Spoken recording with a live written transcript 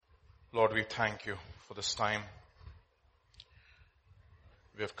Lord, we thank you for this time.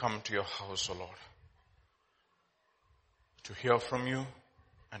 We have come to your house, O Lord, to hear from you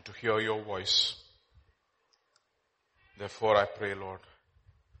and to hear your voice. Therefore, I pray, Lord,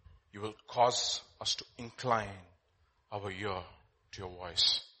 you will cause us to incline our ear to your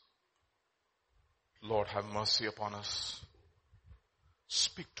voice. Lord, have mercy upon us.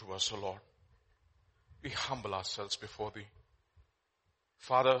 Speak to us, O Lord. We humble ourselves before thee.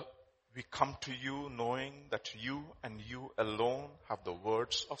 Father, we come to you knowing that you and you alone have the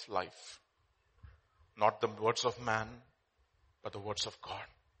words of life. Not the words of man, but the words of God.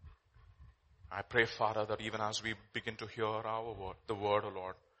 I pray, Father, that even as we begin to hear our word, the word, O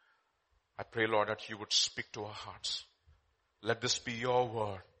Lord, I pray, Lord, that you would speak to our hearts. Let this be your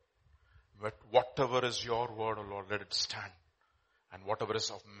word. But whatever is your word, O Lord, let it stand. And whatever is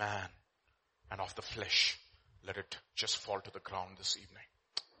of man and of the flesh, let it just fall to the ground this evening.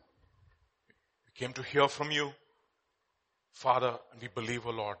 We came to hear from you, Father, and we believe,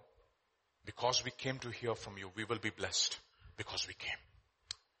 O Lord, because we came to hear from you, we will be blessed because we came.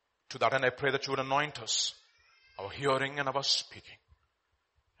 To that end, I pray that you would anoint us, our hearing and our speaking.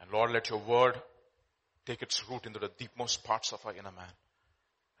 And Lord, let your word take its root into the deepmost parts of our inner man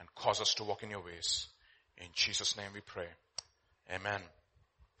and cause us to walk in your ways. In Jesus' name we pray. Amen.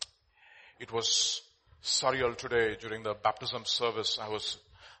 It was surreal today during the baptism service.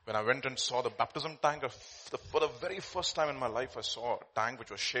 When I went and saw the baptism tank, for the very first time in my life, I saw a tank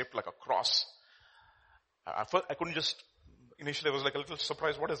which was shaped like a cross. I couldn't just, initially I was like a little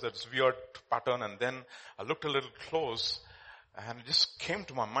surprised, what is that? This weird pattern. And then I looked a little close and it just came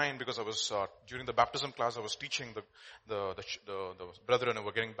to my mind because I was, during the baptism class, I was teaching the brethren who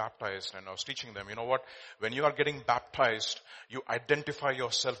were getting baptized, and I was teaching them, you know what? When you are getting baptized, you identify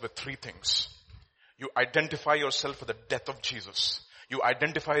yourself with three things. You identify yourself with the death of Jesus. You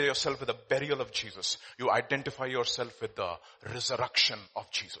identify yourself with the burial of Jesus. You identify yourself with the resurrection of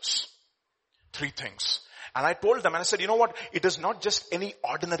Jesus. Three things. And I told them, and I said, you know what? It is not just any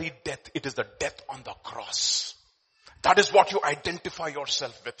ordinary death. It is the death on the cross. That is what you identify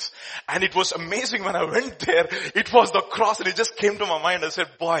yourself with. And it was amazing when I went there, it was the cross, and it just came to my mind. I said,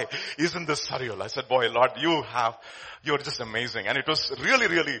 boy, isn't this surreal? I said, boy, Lord, you're just amazing. And it was really,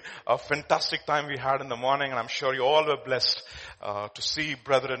 really a fantastic time we had in the morning, and I'm sure you all were blessed to see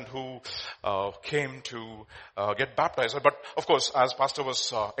brethren who came to get baptized. But of course, as Pastor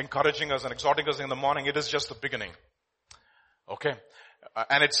was encouraging us and exhorting us in the morning, it is just the beginning. Okay?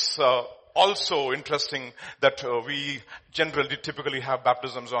 And it's also interesting that we typically have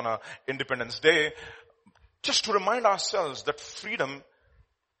baptisms on Independence Day, just to remind ourselves that freedom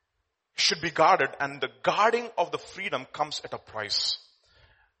should be guarded, and the guarding of the freedom comes at a price.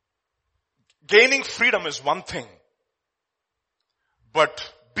 Gaining freedom is one thing,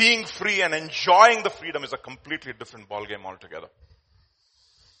 but being free and enjoying the freedom is a completely different ballgame altogether.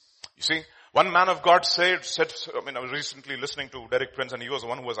 You see, one man of God said, I was recently listening to Derek Prince, and he was the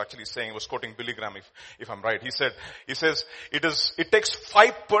one who was actually saying, he was quoting Billy Graham, if I'm right. He says, it takes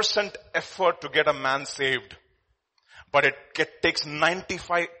 5% effort to get a man saved, but it takes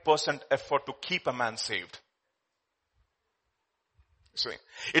 95% effort to keep a man saved. See,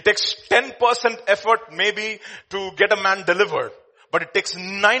 it takes 10% effort maybe to get a man delivered, but it takes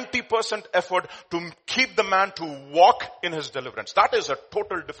 90% effort to keep the man to walk in his deliverance. That is a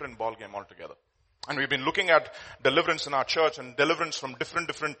total different ballgame altogether. And we've been looking at deliverance in our church and deliverance from different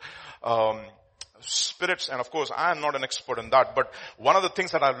spirits. And of course, I am not an expert in that. But one of the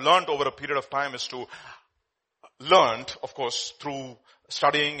things that I've learned over a period of time is to learn, of course, through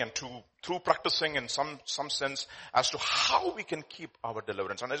studying and through practicing in some sense as to how we can keep our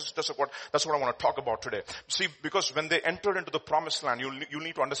deliverance. And that's what I want to talk about today. See, because when they entered into the promised land, you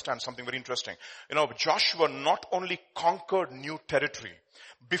need to understand something very interesting. You know, Joshua not only conquered new territory,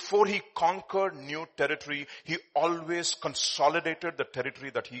 before he conquered new territory, he always consolidated the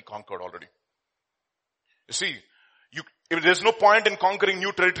territory that he conquered already. You see, there's no point in conquering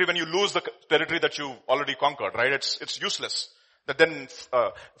new territory when you lose the territory that you already conquered, right? It's useless. That then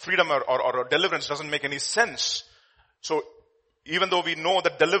freedom or deliverance doesn't make any sense. So even though we know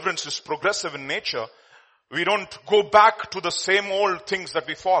that deliverance is progressive in nature, we don't go back to the same old things that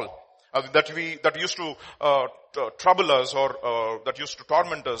we fall, that used to trouble us or that used to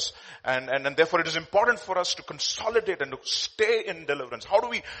torment us. And therefore it is important for us to consolidate and to stay in deliverance. How do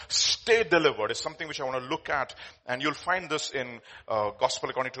we stay delivered is something which I want to look at. And you'll find this in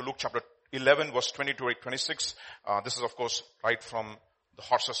Gospel according to Luke chapter 11 verse 20 to 26. This is of course right from The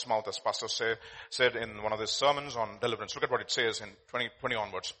horse's mouth, as Pastor said in one of his sermons on deliverance. Look at what it says in 20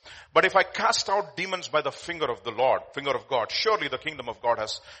 onwards. But if I cast out demons by the finger of the Lord, finger of God, surely the kingdom of God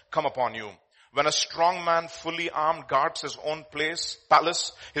has come upon you. When a strong man fully armed guards his own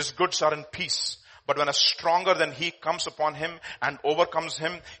palace, his goods are in peace. But when a stronger than he comes upon him and overcomes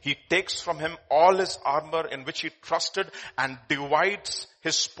him, he takes from him all his armor in which he trusted and divides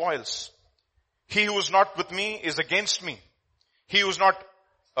his spoils. He who is not with me is against me. He who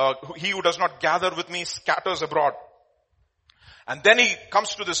does not gather with me scatters abroad. And then he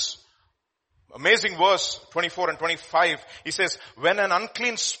comes to this amazing verse, 24 and 25. He says, when an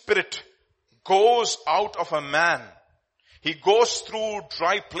unclean spirit goes out of a man, he goes through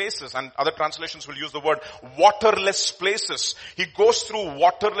dry places, and other translations will use the word waterless places. He goes through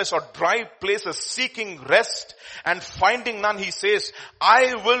waterless or dry places seeking rest and finding none. He says,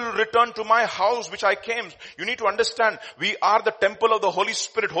 I will return to my house which I came. You need to understand, we are the temple of the Holy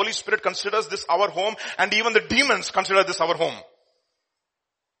Spirit. Holy Spirit considers this our home, and even the demons consider this our home.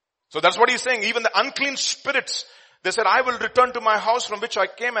 So that's what he's saying. Even the unclean spirits, they said, I will return to my house from which I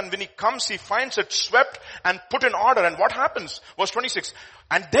came. And when he comes, he finds it swept and put in order. And what happens? Verse 26.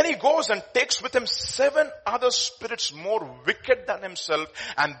 And then he goes and takes with him 7 other spirits more wicked than himself.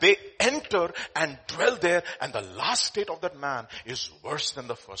 And they enter and dwell there. And the last state of that man is worse than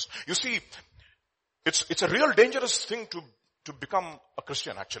the first. You see, it's a real dangerous thing to become a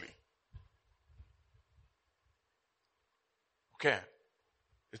Christian, actually. Okay.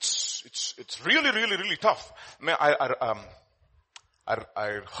 It's really, really, really tough. I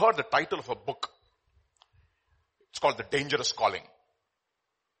heard the title of a book. It's called The Dangerous Calling.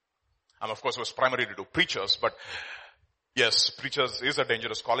 And of course it was primarily to preachers, but yes, preachers is a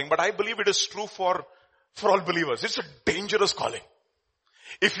dangerous calling, but I believe it is true for all believers. It's a dangerous calling.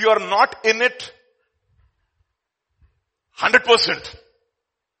 If you are not in it 100%,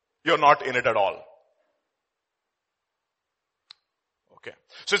 you're not in it at all. Okay.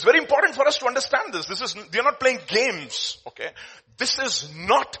 So it's very important for us to understand this. They're not playing games. Okay. This is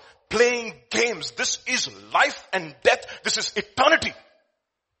not playing games. This is life and death. This is eternity.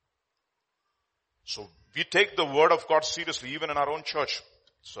 So we take the word of God seriously, even in our own church.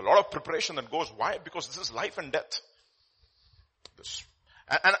 It's a lot of preparation that goes. Why? Because this is life and death.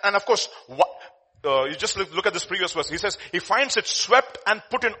 And of course, you just look at this previous verse. He says, he finds it swept and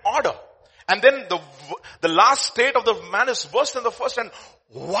put in order. And then the last state of the man is worse than the first. And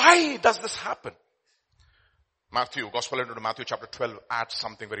why does this happen? Gospel letter to Matthew chapter 12 adds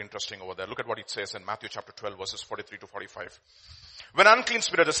something very interesting over there. Look at what it says in Matthew chapter 12 verses 43 to 45. When an unclean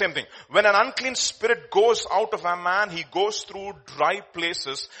spirit, the same thing. When an unclean spirit goes out of a man, he goes through dry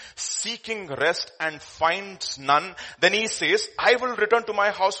places seeking rest and finds none. Then he says, I will return to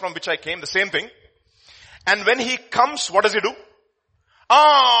my house from which I came. The same thing. And when he comes, what does he do?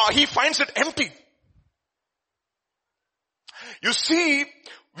 He finds it empty. You see,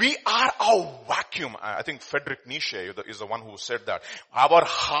 we are a vacuum. I think Friedrich Nietzsche is the one who said that. Our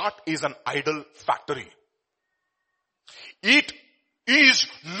heart is an idol factory. It is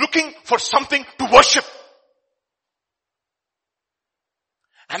looking for something to worship.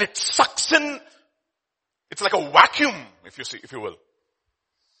 And it sucks in. It's like a vacuum, if you will.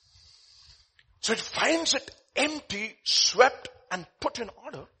 So it finds it empty, swept, and put in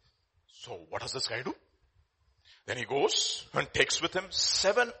order. So what does this guy do? Then he goes and takes with him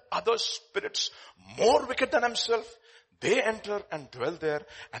 7 other spirits more wicked than himself. They enter and dwell there,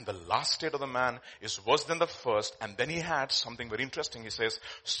 and the last state of the man is worse than the first. And then he had something very interesting. He says,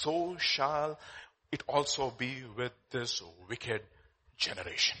 so shall it also be with this wicked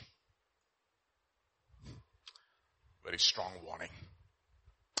generation. Very strong warning.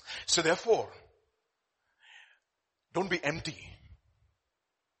 So therefore, don't be empty.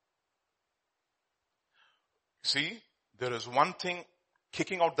 See, there is one thing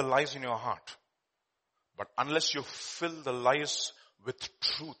kicking out the lies in your heart. But unless you fill the lies with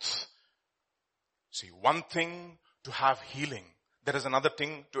truth. See, one thing to have healing. There is another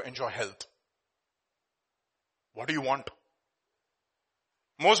thing to enjoy health. What do you want?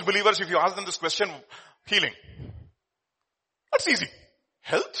 Most believers, if you ask them this question, healing. That's easy.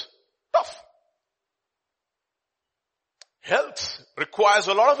 Health? Tough. Health requires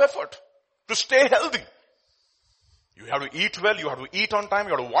a lot of effort to stay healthy. You have to eat well, you have to eat on time,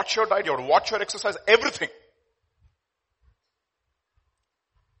 you have to watch your diet, you have to watch your exercise, everything.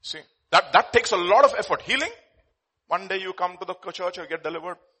 See, that takes a lot of effort. Healing, one day you come to the church, you get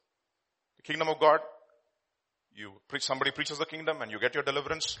delivered. The kingdom of God, somebody preaches the kingdom and you get your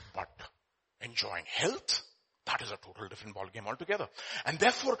deliverance. But enjoying health, that is a total different ball game altogether. And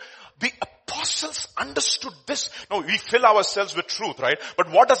therefore, the apostles understood this. No, we fill ourselves with truth, right?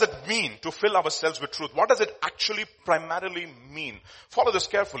 But what does it mean to fill ourselves with truth? What does it actually primarily mean? Follow this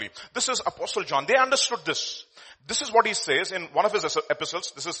carefully. This is Apostle John. They understood this. This is what he says in one of his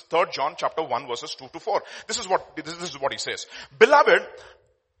epistles. This is 3 John chapter 1 verses 2 to 4. This is what he says. Beloved,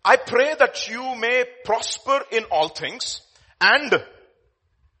 I pray that you may prosper in all things and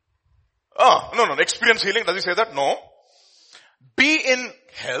experience healing. Does he say that? No. Be in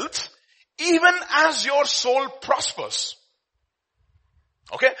health even as your soul prospers.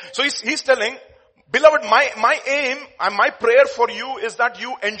 Okay? So he's telling, beloved, my aim and my prayer for you is that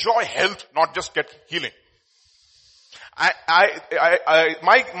you enjoy health, not just get healing. My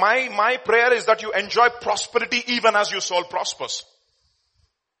prayer is that you enjoy prosperity even as your soul prospers.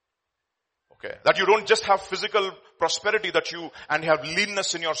 Okay. That you don't just have physical prosperity and you have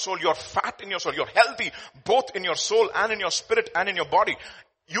leanness in your soul. You're fat in your soul. You're healthy both in your soul and in your spirit and in your body.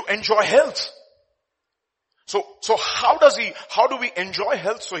 You enjoy health. So how do we enjoy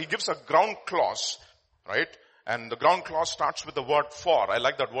health? So he gives a ground clause, right? And the ground clause starts with the word for. I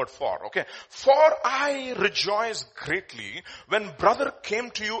like that word for, okay? For I rejoice greatly when brother came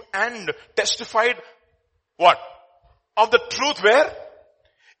to you and testified what? Of the truth where?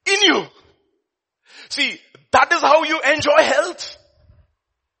 In you. See, that is how you enjoy health.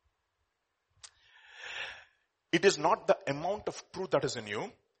 It is not the amount of truth that is in you.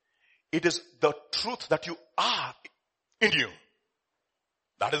 It is the truth that you are in you.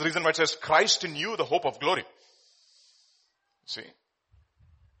 That is the reason why it says Christ in you, the hope of glory. See,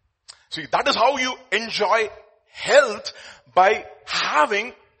 that is how you enjoy health, by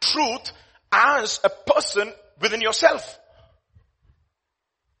having truth as a person within yourself.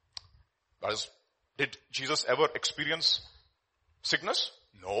 That is, did Jesus ever experience sickness?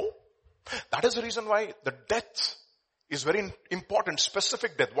 No. That is the reason why the death is very important,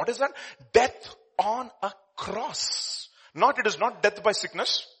 specific death. What is that? Death on a cross. It is not death by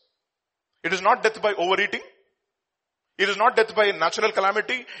sickness. It is not death by overeating. It is not death by natural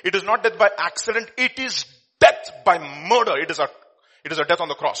calamity. It is not death by accident. It is death by murder. It is a death on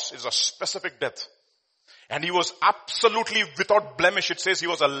the cross. It is a specific death. And he was absolutely without blemish. It says he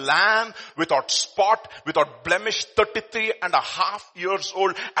was a lamb without spot, without blemish, 33 and a half years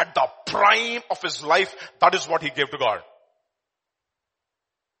old at the prime of his life. That is what he gave to God.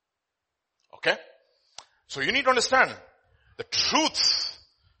 Okay? So you need to understand, the truth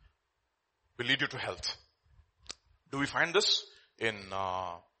will lead you to health. Do we find this in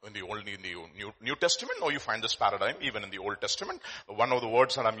the New Testament, or you find this paradigm even in the Old Testament? One of the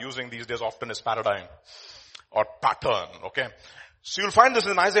words that I'm using these days often is paradigm or pattern, okay? So you'll find this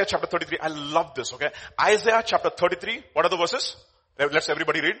in Isaiah chapter 33. I love this, okay? Isaiah chapter 33, what are the verses? Let's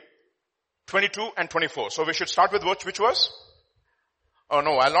everybody read. 22 and 24. So we should start with which verse? Oh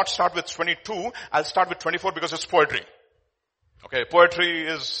no, I'll not start with 22. I'll start with 24 because it's poetry. Okay, poetry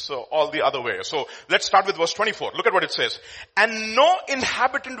is all the other way. So let's start with verse 24. Look at what it says. And no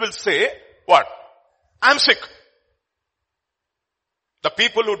inhabitant will say, what? I'm sick. The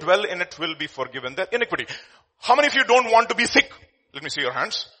people who dwell in it will be forgiven their iniquity. How many of you don't want to be sick? Let me see your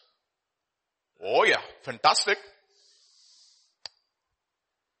hands. Oh yeah, fantastic.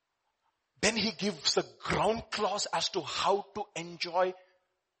 Then he gives a ground clause as to how to enjoy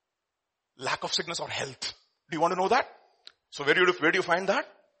lack of sickness or health. Do you want to know that? So where do you find that?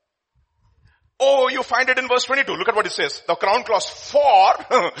 Oh, you find it in verse 22. Look at what it says. The ground clause, for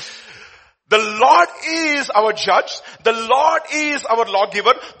the Lord is our judge. The Lord is our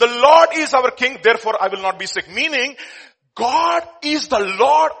lawgiver. The Lord is our king. Therefore I will not be sick. Meaning, God is the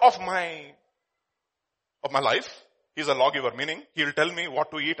Lord of my life. He's a lawgiver, meaning He'll tell me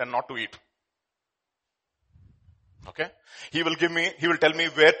what to eat and not to eat. Okay? He will tell me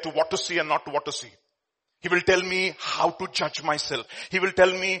what to see and not what to see. He will tell me how to judge myself. He will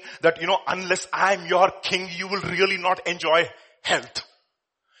tell me that, unless I'm your king, you will really not enjoy health.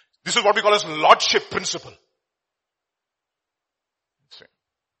 This is what we call as lordship principle.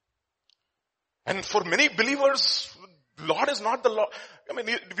 And for many believers, Lord is not the Lord. I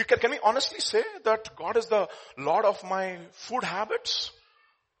mean, can we honestly say that God is the Lord of my food habits?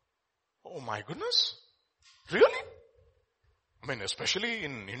 Oh my goodness. Really? I mean, especially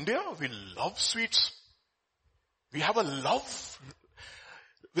in India, we love sweets. We have a love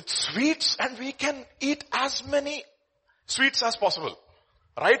with sweets, and we can eat as many sweets as possible.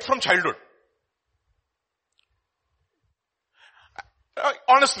 Right from childhood.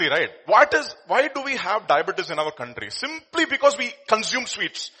 Honestly, right? Why do we have diabetes in our country? Simply because we consume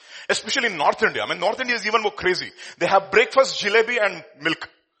sweets. Especially in North India. I mean, North India is even more crazy. They have breakfast jalebi and milk.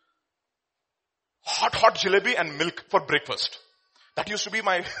 Hot jalebi and milk for breakfast. That used to be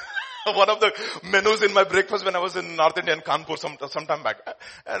my One of the menus in my breakfast when I was in North India in Kanpur some time back.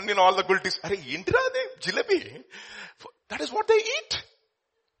 And all the gultis, Are Indira, jalebi. That is what they eat.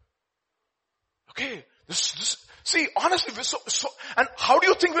 Okay. See, honestly, and how do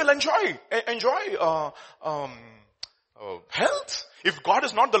you think we'll enjoy health? If God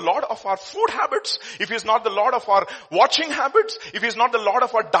is not the Lord of our food habits, if He is not the Lord of our watching habits, if He is not the Lord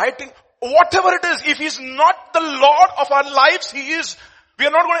of our dieting, whatever it is, if He is not the Lord of our lives, we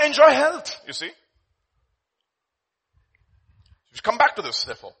are not going to enjoy health, you see. We come back to this,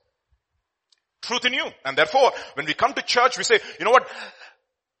 therefore. Truth in you. And therefore, when we come to church, we say, you know what?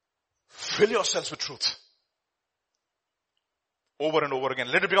 Fill yourselves with truth. Over and over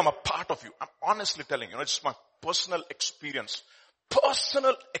again. Let it become a part of you. I'm honestly telling you, it's my personal experience.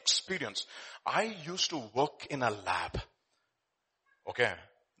 Personal experience. I used to work in a lab. Okay.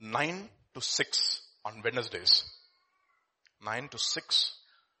 9 to 6 on Wednesdays. 9 to 6.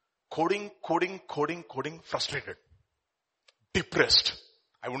 Coding, frustrated. Depressed.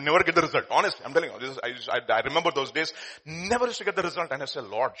 I would never get the result. Honestly, I'm telling you. I remember those days. Never used to get the result. And I said,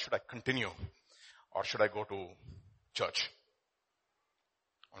 Lord, should I continue? Or should I go to church?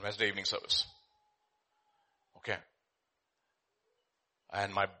 On Wednesday evening service. Okay.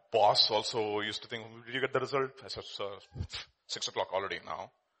 And my boss also used to think, did you get the result? I said, sir, 6 o'clock already now.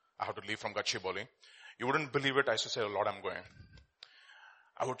 I have to leave from Gachibowli. You wouldn't believe it. I used to say, Lord, I'm going.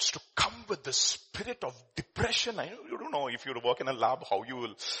 I would to come with the spirit of depression. You don't know if you work in a lab, how you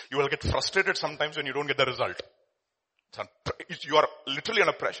will get frustrated sometimes when you don't get the result. You are literally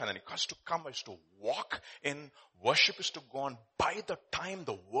under pressure, and it has to come, is to walk in, worship is to go on. By the time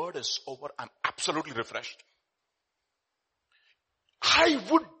the word is over, I'm absolutely refreshed. I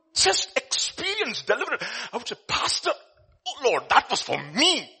would just experience deliverance. I would say, Pastor, oh Lord, that was for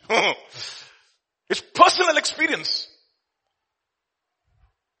me. It's personal experience.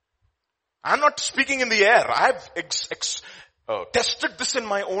 I'm not speaking in the air. I've tested this in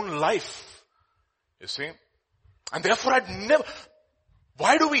my own life. You see? And therefore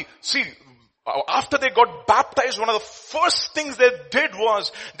why do we, see, after they got baptized, one of the first things they did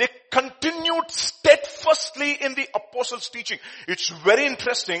was they continued steadfastly in the apostles' teaching. It's very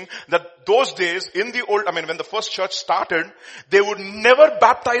interesting that those days when the first church started, they would never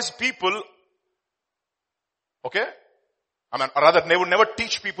baptize people, okay? They would never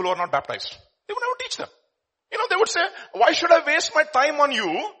teach people who are not baptized. They would never teach them. They would say, why should I waste my time on you,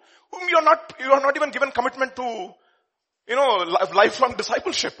 whom you are not even given commitment to, lifelong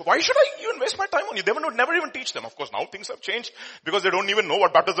discipleship. Why should I even waste my time on you? They would never even teach them. Of course, now things have changed because they don't even know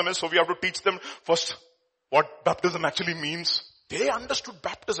what baptism is. So we have to teach them first what baptism actually means. They understood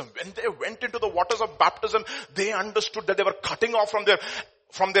baptism. When they went into the waters of baptism, they understood that they were cutting off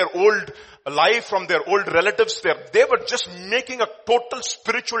from their old life, from their old relatives. They were just making a total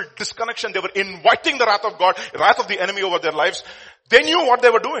spiritual disconnection. They were inviting the wrath of God, wrath of the enemy over their lives. They knew what they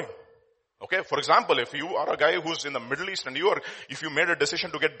were doing. Okay, for example, if you are a guy who's in the Middle East and if you made a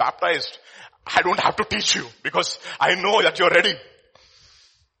decision to get baptized, I don't have to teach you because I know that you're ready. You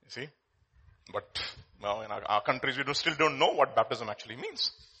see? But now in our countries we still don't know what baptism actually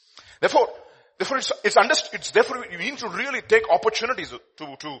means. Therefore it's understood. Therefore we need to really take opportunities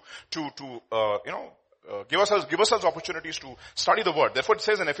to give ourselves opportunities to study the word. Therefore it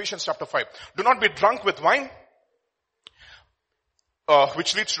says in Ephesians chapter 5, do not be drunk with wine,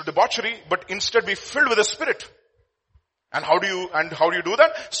 which leads to debauchery, but instead be filled with the Spirit. And how do you do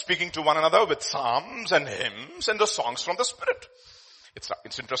that? Speaking to one another with psalms and hymns and the songs from the Spirit.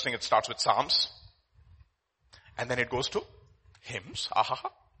 It's interesting. It starts with psalms, and then it goes to hymns.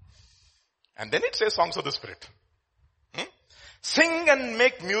 And then it says songs of the Spirit. Sing and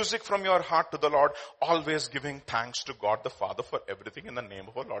make music from your heart to the Lord, always giving thanks to God the Father for everything in the name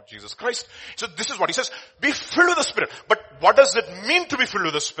of our Lord Jesus Christ. So this is what he says, be filled with the Spirit. But what does it mean to be filled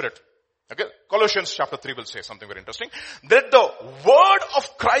with the Spirit? Okay, Colossians chapter 3 will say something very interesting. Let the word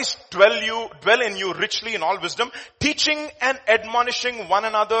of Christ dwell in you richly in all wisdom, teaching and admonishing one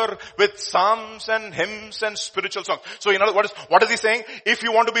another with psalms and hymns and spiritual songs. So in other words, what is he saying? If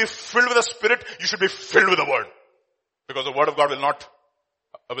you want to be filled with the Spirit, you should be filled with the word. Because the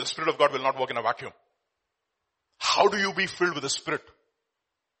Spirit of God will not work in a vacuum. How do you be filled with the Spirit?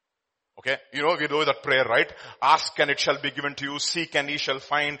 Okay, we know that prayer, right? Ask and it shall be given to you. Seek and ye shall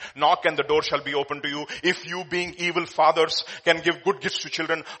find. Knock and the door shall be opened to you. If you being evil fathers can give good gifts to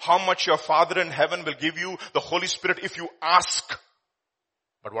children, how much your Father in heaven will give you the Holy Spirit if you ask.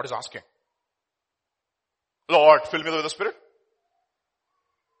 But what is asking? Lord, fill me with the Spirit.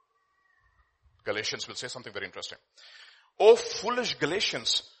 Galatians will say something very interesting. O foolish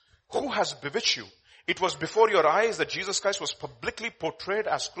Galatians, who has bewitched you? It was before your eyes that Jesus Christ was publicly portrayed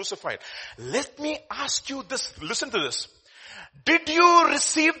as crucified. Let me ask you this. Listen to this. Did you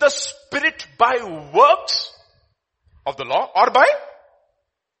receive the Spirit by works of the law or by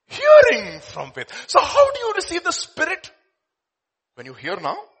hearing from faith? So how do you receive the Spirit? When you hear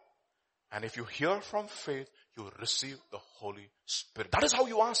now, and if you hear from faith, you receive the Holy Spirit. That is how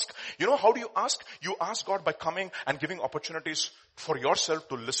you ask. You know how do you ask? You ask God by coming and giving opportunities for yourself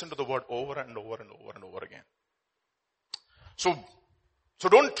to listen to the word over and over and over and over again. So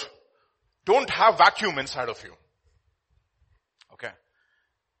don't have vacuum inside of you. Okay.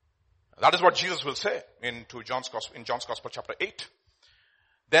 That is what Jesus will say in John's Gospel chapter 8.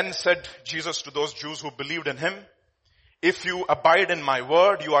 Then said Jesus to those Jews who believed in him, if you abide in my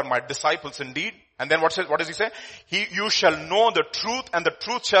word, you are my disciples indeed. And then what does he say? You shall know the truth and the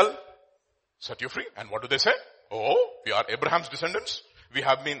truth shall set you free. And what do they say? Oh, we are Abraham's descendants. We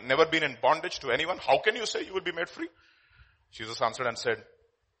have never been in bondage to anyone. How can you say you will be made free? Jesus answered and said,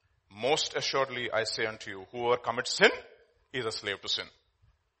 most assuredly I say unto you, whoever commits sin is a slave to sin.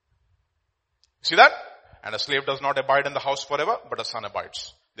 See that? And a slave does not abide in the house forever, but a son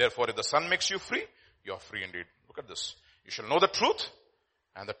abides. Therefore, if the son makes you free, you are free indeed. Look at this. You shall know the truth,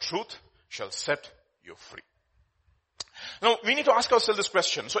 and the truth shall set you free. Now, we need to ask ourselves this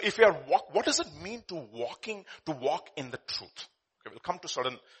question. So if we are what does it mean to walk in the truth? Okay, we'll come to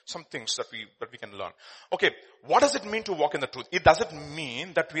some things that we can learn. Okay, what does it mean to walk in the truth? It doesn't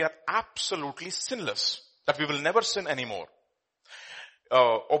mean that we are absolutely sinless, that we will never sin anymore.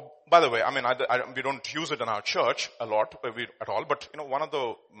 By the way, we don't use it in our church a lot, at all, but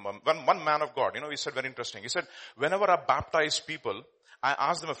one man of God, he said very interesting. He said, whenever I baptize people, I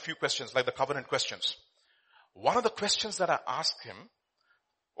ask them a few questions, like the covenant questions. One of the questions that I ask him,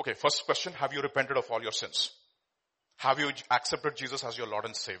 okay, first question, have you repented of all your sins? Have you accepted Jesus as your Lord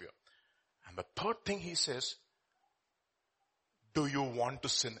and Savior? And the third thing he says, do you want to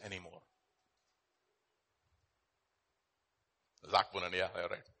sin anymore? Zach Bunan, yeah,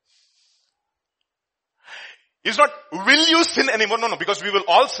 right. It's not, will you sin anymore? No, because we will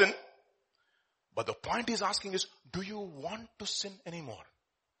all sin. But the point he's asking is, do you want to sin anymore?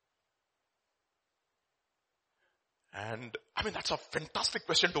 And, that's a fantastic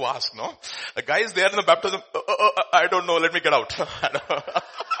question to ask, no? The guy is there in the baptism, I don't know, let me get out.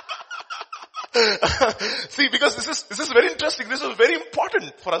 See, because this is very interesting. This is very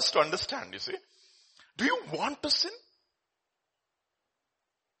important for us to understand, you see. Do you want to sin?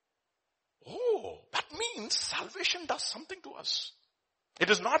 Oh, that means salvation does something to us. It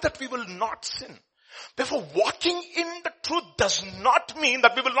is not that we will not sin. Therefore, walking in the truth does not mean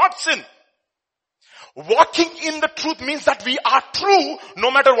that we will not sin. Walking in the truth means that we are true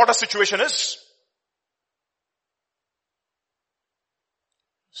no matter what our situation is.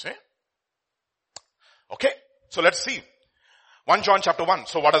 See? Okay, so let's see. 1 John chapter 1.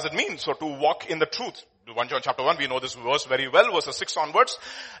 So what does it mean? So to walk in the truth. 1 John chapter 1, we know this verse very well, verses 6 onwards.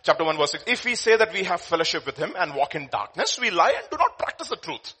 Chapter 1 verse 6. If we say that we have fellowship with him and walk in darkness, we lie and do not practice the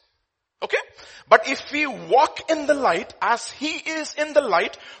truth. Okay? But if we walk in the light as he is in the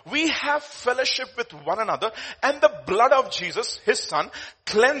light, we have fellowship with one another, and the blood of Jesus, his son,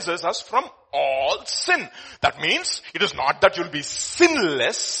 cleanses us from all sin. That means it is not that you'll be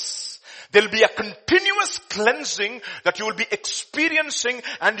sinless. There'll be a continuous cleansing that you will be experiencing,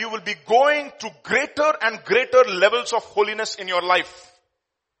 and you will be going to greater and greater levels of holiness in your life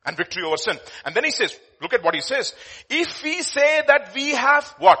and victory over sin. And then he says, look at what he says. If we say that we have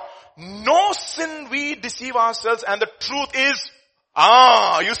what? No sin, we deceive ourselves, and the truth is,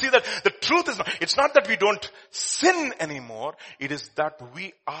 you see that the truth is it's not that we don't sin anymore. It is that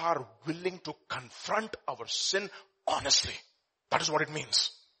we are willing to confront our sin honestly. That is what it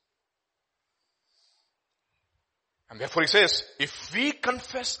means. And therefore he says, if we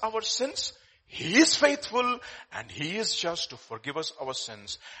confess our sins, he is faithful and he is just to forgive us our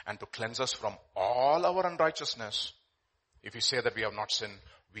sins and to cleanse us from all our unrighteousness. If we say that we have not sinned,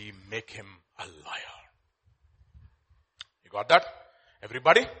 we make him a liar. You got that?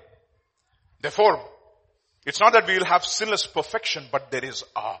 Everybody? Therefore, it's not that we will have sinless perfection, but there is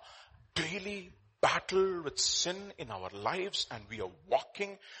a daily battle with sin in our lives, and we are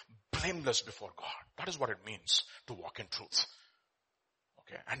walking blameless before God. That is what it means to walk in truth.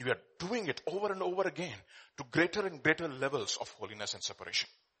 Okay, and we are doing it over and over again to greater and greater levels of holiness and separation.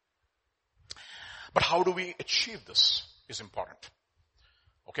 But how do we achieve this is important.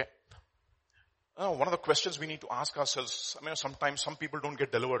 Okay. One of the questions we need to ask ourselves, sometimes some people don't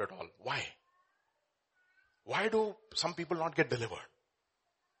get delivered at all. Why? Why do some people not get delivered?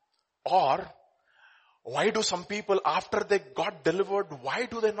 Or, Why do some people, after they got delivered, why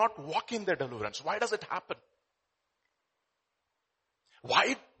do they not walk in their deliverance? Why does it happen?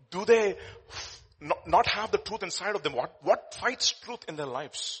 Why do they not have the truth inside of them? What fights truth in their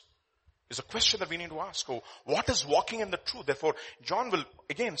lives? Is a question that we need to ask. Oh, what is walking in the truth? Therefore, John will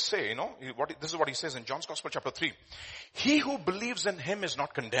again say, this is what he says in John's Gospel chapter 3. He who believes in him is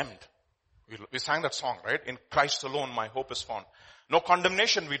not condemned. We sang that song, right? In Christ alone my hope is found. No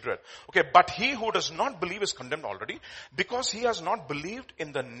condemnation we dread. Okay, but he who does not believe is condemned already because he has not believed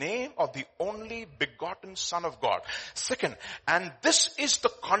in the name of the only begotten Son of God. Second, and this is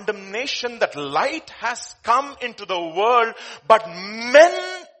the condemnation that light has come into the world, but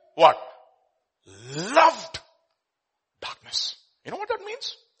men, what? Loved darkness. You know what that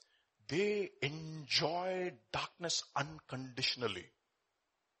means? They enjoy darkness unconditionally.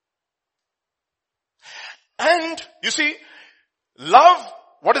 And you see, love,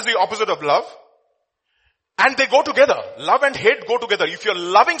 what is the opposite of love? And they go together. Love and hate go together. If you're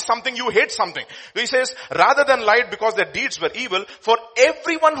loving something, you hate something. He says, rather than light because their deeds were evil, for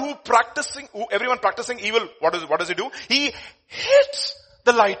everyone practicing evil, what does he do? He hates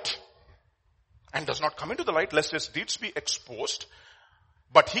the light and does not come into the light lest his deeds be exposed.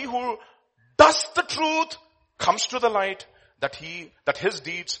 But he who does the truth comes to the light that his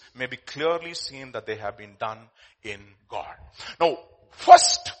deeds may be clearly seen that they have been done in God. Now,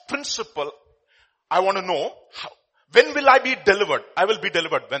 first principle, I want to know, when will I be delivered? I will be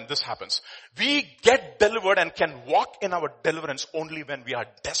delivered when this happens. We get delivered and can walk in our deliverance only when we are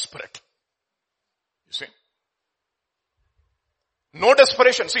desperate. You see? No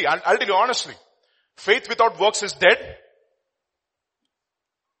desperation. See, I'll tell you honestly. Faith without works is dead.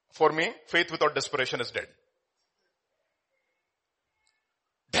 For me, faith without desperation is dead.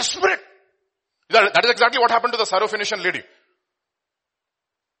 Desperate. That is exactly what happened to the Syrophoenician lady.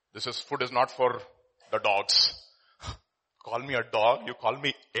 Food is not for the dogs. Call me a dog, you call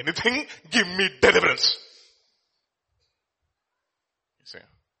me anything, give me deliverance. You see?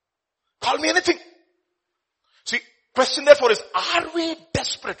 Call me anything. See, question therefore is, are we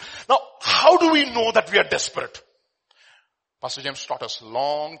desperate? Now, how do we know that we are desperate? Pastor James taught us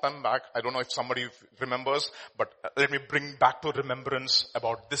long time back. I don't know if somebody remembers, but let me bring back to remembrance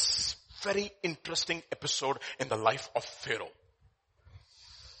about this very interesting episode in the life of Pharaoh.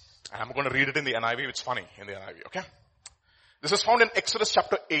 And I'm going to read it in the NIV. It's funny in the NIV, okay? This is found in Exodus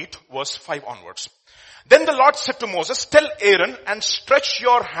chapter 8, verse 5 onwards. Then the Lord said to Moses, tell Aaron and stretch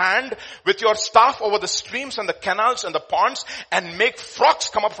your hand with your staff over the streams and the canals and the ponds and make frogs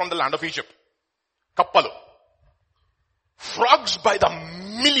come up from the land of Egypt. Kappalu. Frogs by the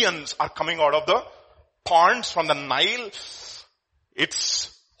millions are coming out of the ponds from the Nile.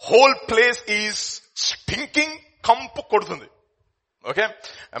 Its whole place is stinking. Kampu kodutundi. Okay?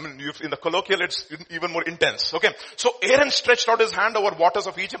 I mean, in the colloquial, it's even more intense. Okay? So Aaron stretched out his hand over waters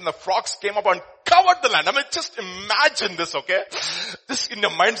of Egypt and the frogs came up and covered the land. I mean, just imagine this, okay? Just in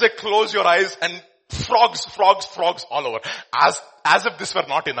your mind's eye, close your eyes and frogs all over. As if this were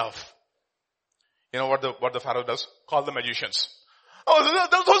not enough. You know what the Pharaoh does? Call the magicians. Oh,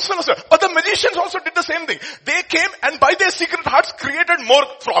 those fellows. But the magicians also did the same thing. They came and by their secret hearts created more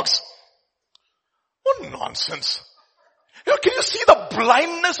frogs. What nonsense. Can you see the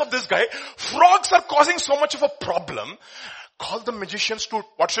blindness of this guy? Frogs are causing so much of a problem. Call the magicians to,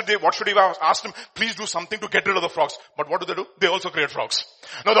 what should he have asked them? Please do something to get rid of the frogs. But what do? They also create frogs.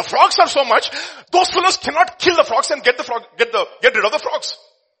 Now the frogs are so much, those fellows cannot kill the frogs and get rid of the frogs.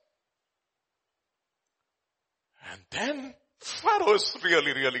 And then Pharaoh is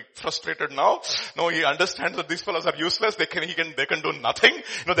really, really frustrated now. No, he understands that these fellows are useless. They can do nothing.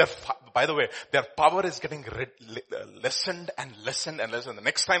 By the way, their power is getting lessened and lessened and lessened. The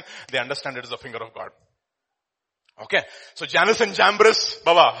next time they understand it is the finger of God. Okay. So Janus and Jambres,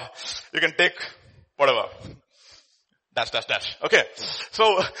 Baba, you can take whatever. Dash. Okay.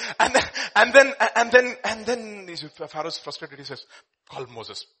 So, and then Pharaoh is frustrated. He says, call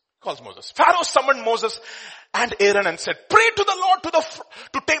Moses. Calls Moses. Pharaoh summoned Moses and Aaron and said, pray to the Lord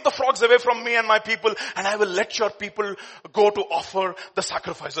to take the frogs away from me and my people, and I will let your people go to offer the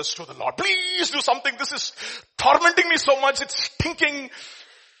sacrifices to the Lord. Please do something. This is tormenting me so much. It's stinking.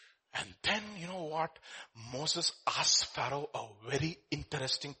 And then, you know what? Moses asked Pharaoh a very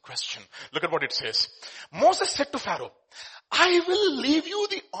interesting question. Look at what it says. Moses said to Pharaoh, I will leave you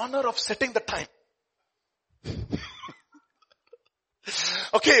the honor of setting the time.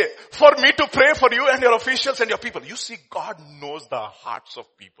 Okay, for me to pray for you and your officials and your people. You see, God knows the hearts of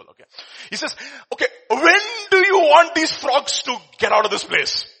people, okay. He says, okay, when do you want these frogs to get out of this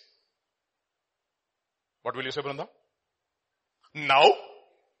place? What will you say, Branda? Now?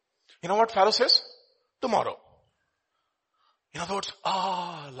 You know what Pharaoh says? tomorrow. In other words,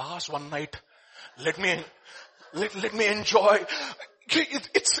 last one night, let me enjoy.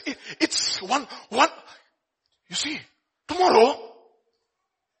 It's one, you see, tomorrow,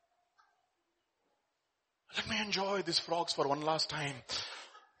 let me enjoy these frogs for one last time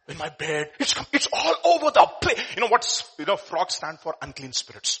in my bed. It's all over the place. Frogs stand for unclean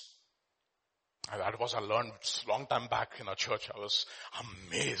spirits. That was I learned a long time back in our church. I was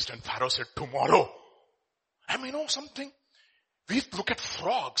amazed, and Pharaoh said, tomorrow. And you know something? We look at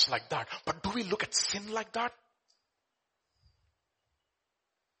frogs like that, but do we look at sin like that?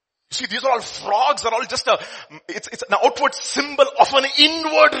 You see, these are all frogs, are all just it's an outward symbol of an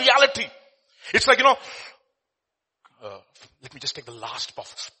inward reality. It's like, let me just take the last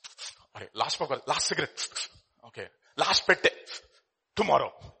puff. Okay, last cigarette. Okay, last pette.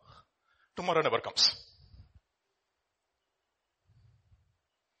 Tomorrow never comes.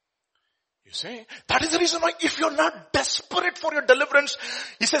 You see, that is the reason why if you're not desperate for your deliverance,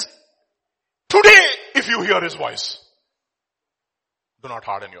 he says, today, if you hear his voice, do not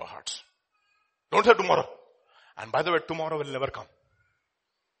harden your hearts. Don't say tomorrow. And by the way, tomorrow will never come.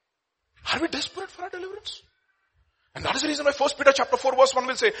 Are we desperate for our deliverance? And that is the reason why 1 Peter chapter 4 verse 1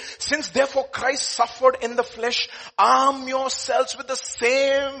 will say, since therefore Christ suffered in the flesh, arm yourselves with the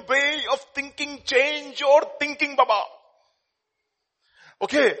same way of thinking. Change your thinking, Baba.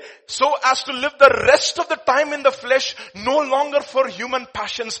 Okay, so as to live the rest of the time in the flesh, no longer for human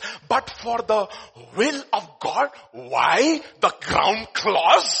passions, but for the will of God. Why? The ground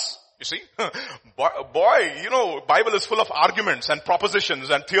clause. You see? Bible is full of arguments and propositions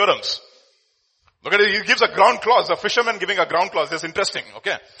and theorems. Look at it, he gives a ground clause, a fisherman giving a ground clause. That's interesting,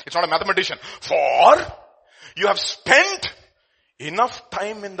 okay? It's not a mathematician. For you have spent enough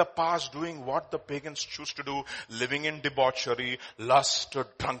time in the past doing what the pagans choose to do, living in debauchery, lust,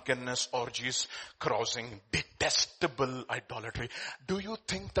 drunkenness, orgies, carousing, detestable idolatry. Do you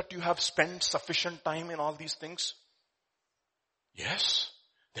think that you have spent sufficient time in all these things? Yes,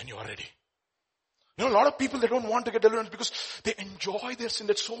 then you are ready. A lot of people, they don't want to get deliverance because they enjoy their sin.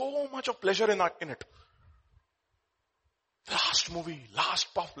 There's so much of pleasure in it. Last movie,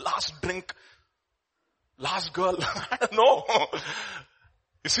 last puff, last drink, last girl. I don't know.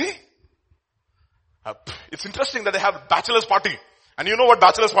 You see? It's interesting that they have bachelor's party. And you know what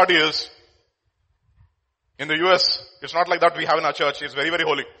bachelor's party is? In the US, it's not like that we have in our church. It's very, very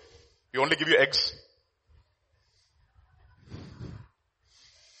holy. We only give you eggs.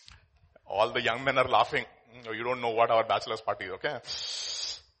 All the young men are laughing. You don't know what our bachelor's party is, okay?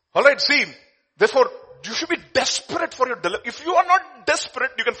 Alright, see. Therefore, you should be desperate for your deliverance. If you are not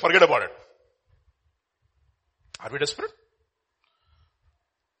desperate, you can forget about it. Are we desperate?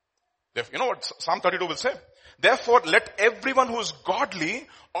 You know what Psalm 32 will say? Therefore, let everyone who is godly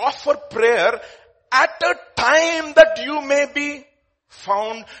offer prayer at a time that you may be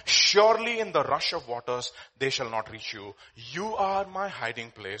found. Surely in the rush of waters, they shall not reach you. You are my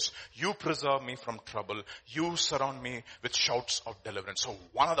hiding place. You preserve me from trouble. You surround me with shouts of deliverance. So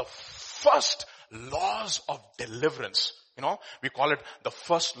one of the first laws of deliverance, we call it the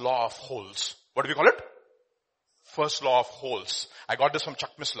first law of holes. What do we call it? First law of holes. I got this from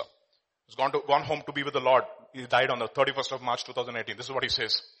Chuck Missler. He's gone home to be with the Lord. He died on the 31st of March 2018. This is what he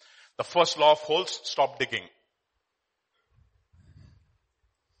says. The first law of holes, stop digging.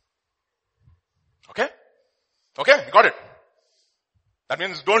 Okay? Okay, you got it. That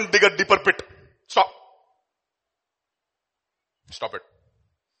means don't dig a deeper pit. Stop. Stop it.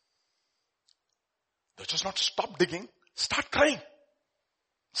 Just not stop digging, start crying.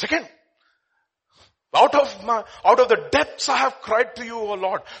 Second, out of the depths I have cried to you, O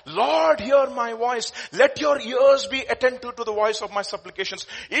Lord. Lord, hear my voice. Let your ears be attentive to the voice of my supplications.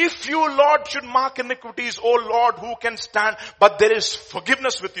 If you, Lord, should mark iniquities, O Lord, who can stand? But there is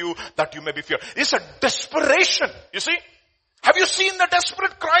forgiveness with you that you may be feared. It's a desperation, you see. Have you seen the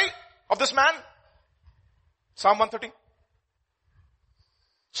desperate cry of this man? Psalm 130.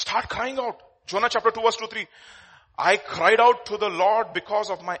 Start crying out. Jonah chapter 2 verse 2-3. I cried out to the Lord because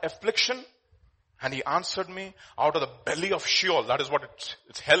of my affliction, and he answered me out of the belly of Sheol. That is what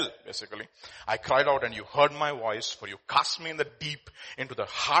it's hell, basically. I cried out and you heard my voice, for you cast me in the deep into the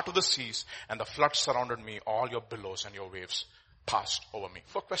heart of the seas, and the floods surrounded me. All your billows and your waves passed over me.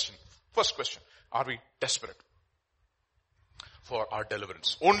 First question. Are we desperate for our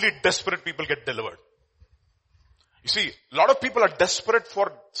deliverance? Only desperate people get delivered. You see, a lot of people are desperate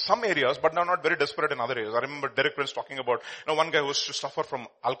for some areas, but they're not very desperate in other areas. I remember Derek Prince talking about, one guy who used to suffer from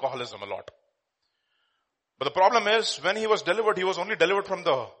alcoholism a lot. But the problem is, when he was delivered, he was only delivered from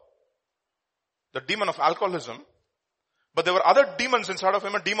the demon of alcoholism. But there were other demons inside of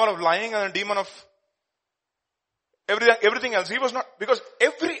him, a demon of lying and a demon of everything else. He was not, because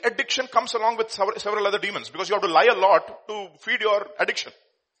every addiction comes along with several other demons, because you have to lie a lot to feed your addiction.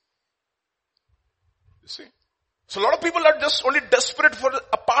 You see? So a lot of people are just only desperate for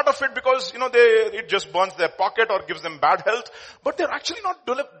a part of it because, it just burns their pocket or gives them bad health, but they're actually not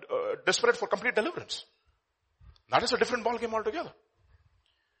desperate for complete deliverance. That is a different ballgame altogether.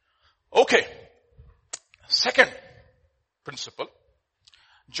 Okay. Second principle.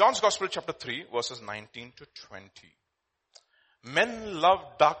 John's Gospel chapter 3 verses 19 to 20. Men love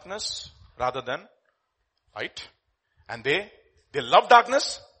darkness rather than light. And they love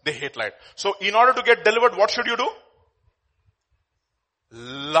darkness, they hate light. So in order to get delivered, what should you do?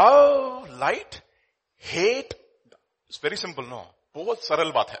 Love light, hate. It's very simple, no? Both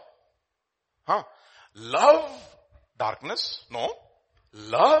saral baat hai. Love darkness, no.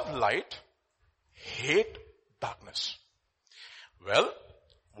 Love light, hate darkness. Well,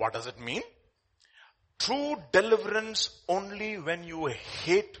 what does it mean? True deliverance only when you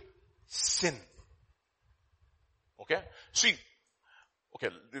hate sin. Okay? See,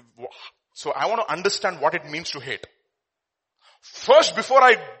 okay, so I want to understand what it means to hate. First, before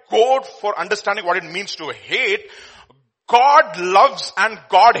I go for understanding what it means to hate, God loves and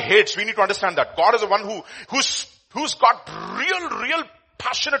God hates. We need to understand that. God is the one who's got real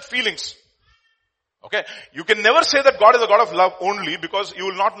passionate feelings. Okay? You can never say that God is a God of love only, because you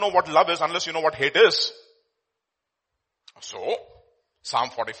will not know what love is unless you know what hate is. So, Psalm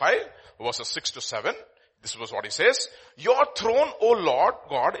 45 verses 6 to 7, this was what he says. Your throne, O Lord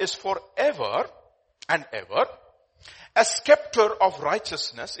God, is forever and ever. A scepter of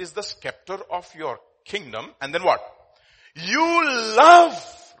righteousness is the scepter of your kingdom. And then what? You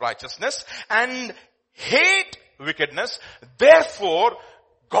love righteousness and hate wickedness. Therefore,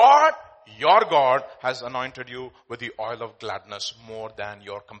 God, your God, has anointed you with the oil of gladness more than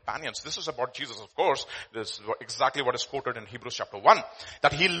your companions. This is about Jesus, of course. This is exactly what is quoted in Hebrews chapter 1.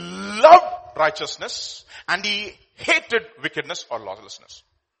 That he loved righteousness and he hated wickedness or lawlessness.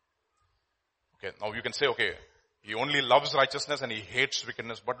 Okay, now you can say, okay, he only loves righteousness and he hates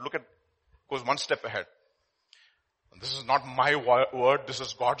wickedness. But look at, goes one step ahead. This is not my word, this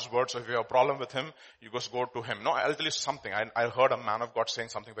is God's word. So if you have a problem with him, you just go to him. No, I'll tell you something. I heard a man of God saying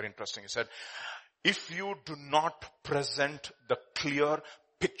something very interesting. He said, if you do not present the clear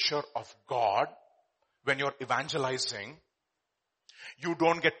picture of God when you're evangelizing, you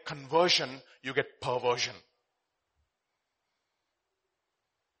don't get conversion, you get perversion.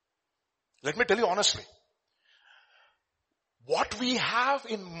 Let me tell you honestly. What we have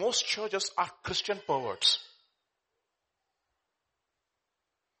in most churches are Christian perverts.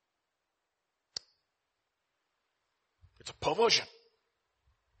 It's a perversion.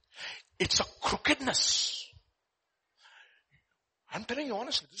 It's a crookedness. I'm telling you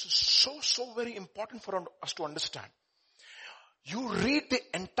honestly, this is so very important for us to understand. You read the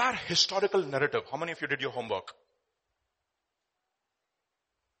entire historical narrative. How many of you did your homework?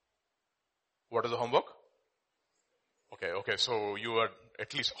 What is the homework? Okay, so you are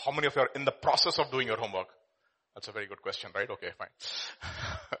at least, how many of you are in the process of doing your homework? That's a very good question, right? Okay, fine.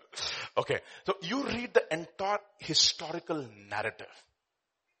 Okay, so you read the entire historical narrative.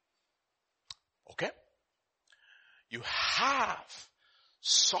 Okay? You have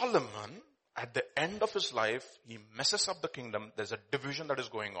Solomon at the end of his life, he messes up the kingdom. There's a division that is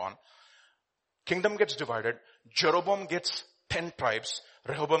going on. Kingdom gets divided. Jeroboam gets 10 tribes.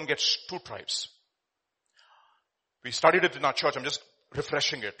 Rehoboam gets 2 tribes. We studied it in our church. I'm just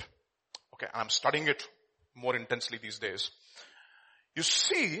refreshing it. Okay, I'm studying it more intensely these days. You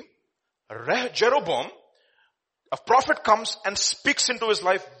see, Jeroboam, a prophet comes and speaks into his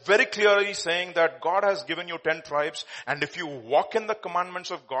life very clearly saying that God has given you 10 tribes and if you walk in the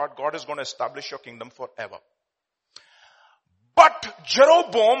commandments of God, God is going to establish your kingdom forever. But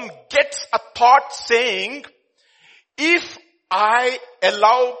Jeroboam gets a thought saying, if I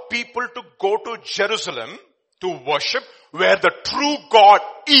allow people to go to Jerusalem to worship where the true God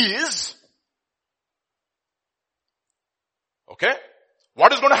is, okay,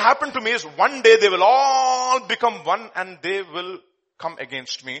 what is going to happen to me is one day they will all become one and they will come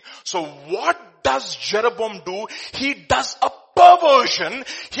against me. So what does Jeroboam do? He does a perversion.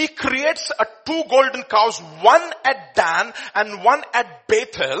 He creates 2 golden cows, one at Dan and one at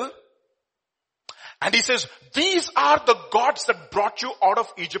Bethel. And he says, these are the gods that brought you out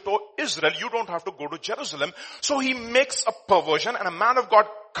of Egypt, O Israel. You don't have to go to Jerusalem. So he makes a perversion and a man of God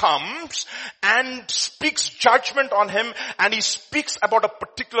comes and speaks judgment on him and he speaks about a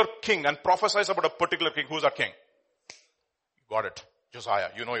particular king and prophesies about a particular king. Who's that king? Got it. Josiah.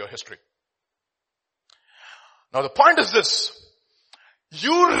 You know your history. Now the point is this.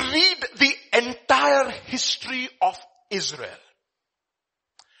 You read the entire history of Israel.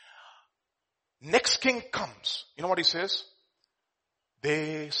 Next king comes. You know what he says?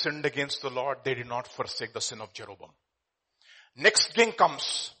 They sinned against the Lord. They did not forsake the sin of Jeroboam. Next king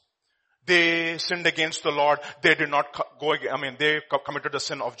comes. They sinned against the Lord. They did not they committed the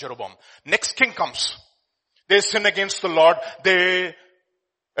sin of Jeroboam. Next king comes. They sin against the Lord. They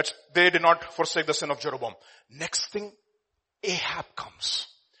did not forsake the sin of Jeroboam. Next thing, Ahab comes.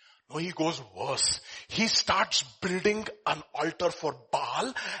 No, he goes worse. He starts building an altar for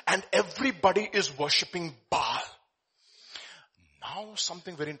Baal and everybody is worshipping Baal. Now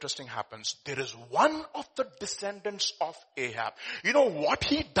something very interesting happens. There is one of the descendants of Ahab. You know what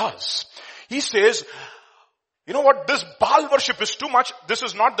he does? He says, you know what, this Baal worship is too much. This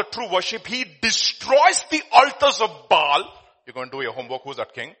is not the true worship. He destroys the altars of Baal. You're going to do your homework. Who's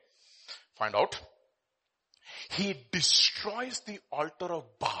that king? Find out. He destroys the altar of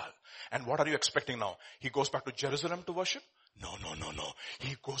Baal. And what are you expecting now? He goes back to Jerusalem to worship? No.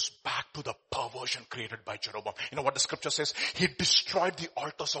 He goes back to the perversion created by Jeroboam. You know what the scripture says? He destroyed the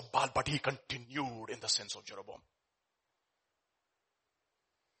altars of Baal, but he continued in the sins of Jeroboam.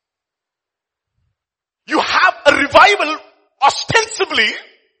 You have a revival ostensibly,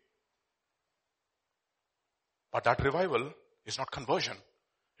 but that revival is not conversion.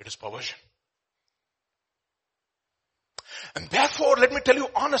 It is perversion. And therefore, let me tell you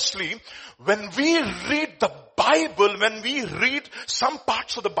honestly, when we read the Bible, when we read some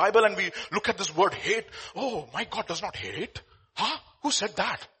parts of the Bible and we look at this word hate, oh, my God does not hate. Huh? Who said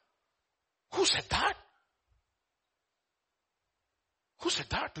that? Who said that? Who said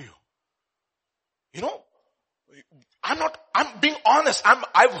that to you? You know, I'm being honest.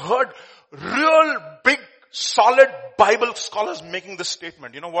 I've heard real big solid Bible scholars making this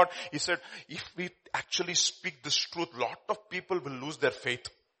statement. You know what? He said, if we actually speak this truth, a lot of people will lose their faith.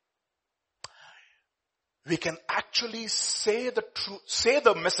 We can actually say the truth, say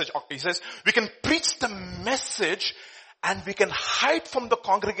the message. He says, we can preach the message and we can hide from the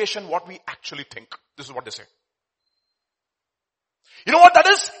congregation what we actually think. This is what they say. You know what that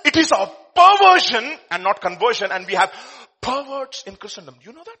is? It is a perversion and not conversion, and we have perverts in Christendom. Do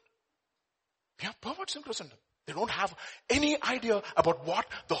you know that? We have perverts in Christendom. They don't have any idea about what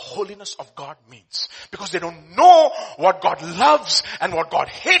the holiness of God means. Because they don't know what God loves and what God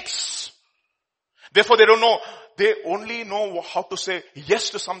hates. Therefore they don't know. They only know how to say yes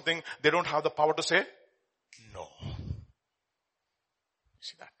to something. They don't have the power to say no.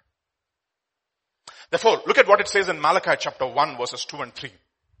 See that? Therefore, look at what it says in Malachi chapter 1 verses 2 and 3.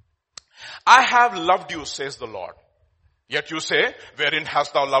 I have loved you, says the Lord. Yet you say, wherein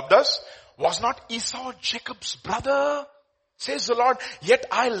hast thou loved us? Was not Esau Jacob's brother? Says the Lord. Yet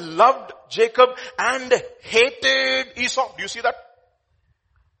I loved Jacob and hated Esau. Do you see that?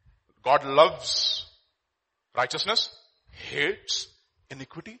 God loves righteousness, hates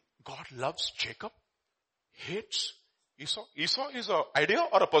iniquity. God loves Jacob, hates Esau. Esau is an idea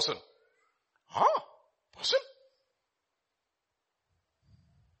or a person? Person?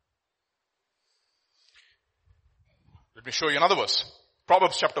 Let me show you another verse.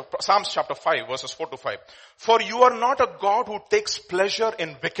 Psalms chapter 5 verses 4 to 5. For you are not a God who takes pleasure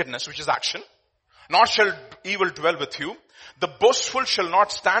in wickedness, which is action, nor shall evil dwell with you. The boastful shall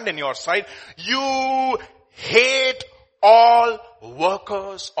not stand in your sight. You hate all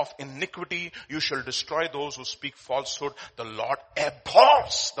workers of iniquity. You shall destroy those who speak falsehood. The Lord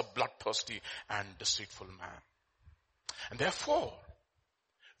abhors the bloodthirsty and deceitful man. And therefore,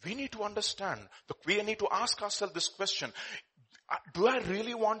 we need to understand, we need to ask ourselves this question. Do I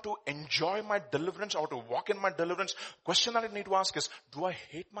really want to enjoy my deliverance or to walk in my deliverance? Question that I need to ask is, do I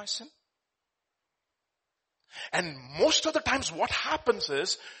hate my sin? And most of the times what happens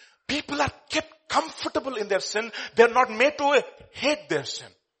is, people are kept comfortable in their sin. They're not made to hate their sin.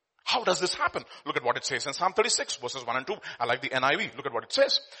 How does this happen? Look at what it says in Psalm 36 verses 1 and 2. I like the NIV. Look at what it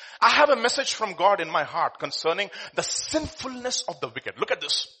says. I have a message from God in my heart concerning the sinfulness of the wicked. Look at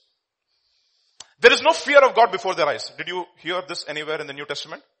this. There is no fear of God before their eyes. Did you hear this anywhere in the New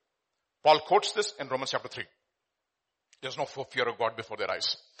Testament? Paul quotes this in Romans chapter 3. There's no fear of God before their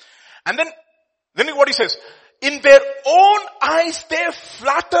eyes. And then what he says, in their own eyes they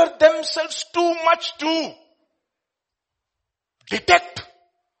flatter themselves too much to detect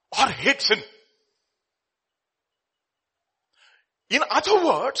or hate sin. In other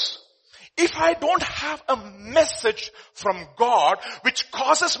words, if I don't have a message from God which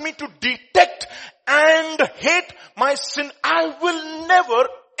causes me to detect and hate my sin, I will never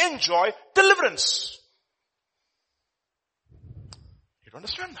enjoy deliverance. You don't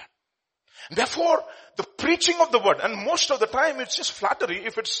understand that? Therefore, the preaching of the word, and most of the time it's just flattery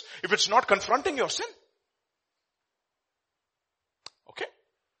if it's not confronting your sin. Okay?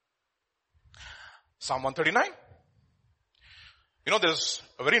 Psalm 139. There's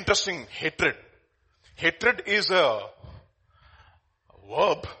a very interesting hatred. Hatred is a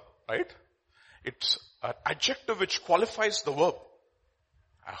verb, right? It's an adjective which qualifies the verb.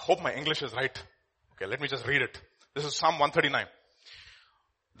 I hope my English is right. Okay, let me just read it. This is Psalm 139.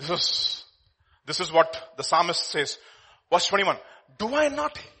 This is what the psalmist says. Verse 21. Do I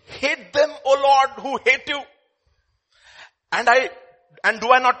not hate them, O Lord, who hate you? And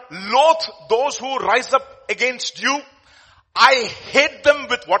do I not loathe those who rise up against you? I hate them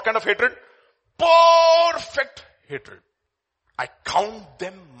with what kind of hatred? Perfect hatred. I count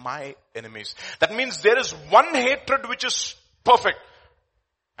them my enemies. That means there is one hatred which is perfect.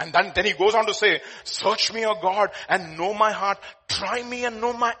 And then he goes on to say, search me, O God, and know my heart. Try me and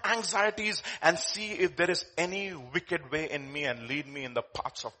know my anxieties, and see if there is any wicked way in me, and lead me in the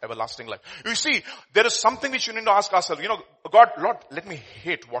paths of everlasting life. You see, there is something which you need to ask ourselves. God, Lord, let me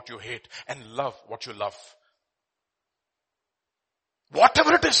hate what you hate and love what you love.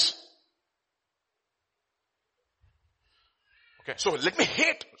 Whatever it is. Okay, so let me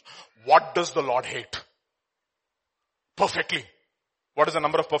hate. What does the Lord hate? Perfectly. What is the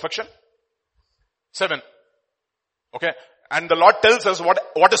number of perfection? 7. Okay. And the Lord tells us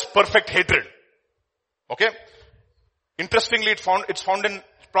what is perfect hatred. Okay. Interestingly, it's found in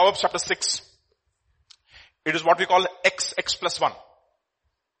Proverbs chapter 6. It is what we call x plus 1.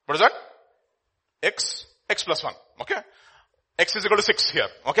 What is that? X plus 1. Okay. X is equal to 6 here.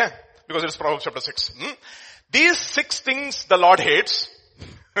 Okay. Because it is Proverbs chapter 6. These 6 things the Lord hates.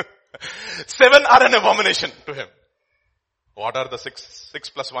 7 are an abomination to him. What are the 6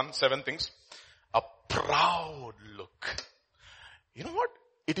 plus 1, 7 things? A proud look. You know what?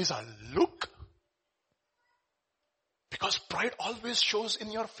 It is a look. Because pride always shows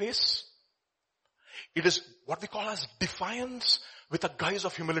in your face. It is what we call as defiance with a guise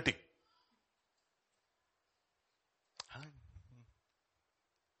of humility.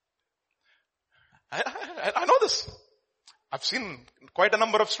 I know this. I've seen quite a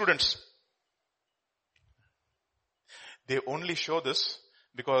number of students. They only show this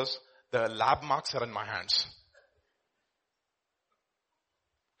because the lab marks are in my hands.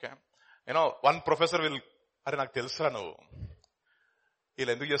 Okay. One professor will, నాకు తెలుసా నువ్వు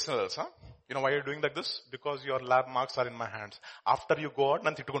ఇలా ఎందుకు చేస్తున్నావు తెలుసా? Why you're doing like this? Because your lab marks are in my hands. After you go out,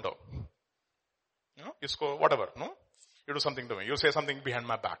 నన్ను తిట్టుకుంటావు. You score whatever, no? You do something to me. You say something behind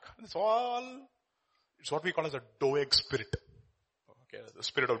my back. It's what we call as a Doeg spirit. Okay, the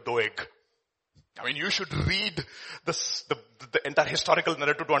spirit of Doeg. You should read the entire historical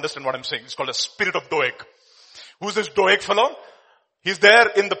narrative to understand what I'm saying. It's called a spirit of Doeg. Who's this Doeg fellow? He's there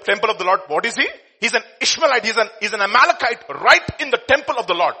in the temple of the Lord. What is he? He's an Ishmaelite. He's an Amalekite right in the temple of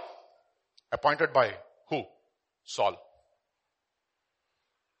the Lord. Appointed by who? Saul.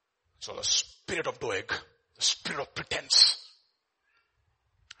 So the spirit of Doeg, the spirit of pretense.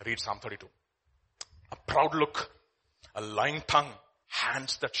 Read Psalm 32. A proud look, a lying tongue,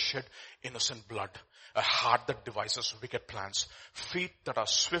 hands that shed innocent blood, a heart that devises wicked plans, feet that are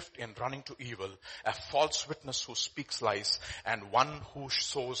swift in running to evil, a false witness who speaks lies, and one who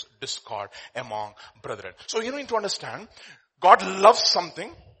sows discord among brethren. So you need to understand, God loves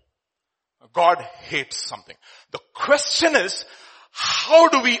something, God hates something. The question is, how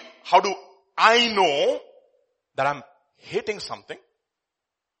do I know that I'm hating something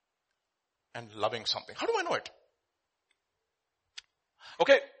and loving something? How do I know it?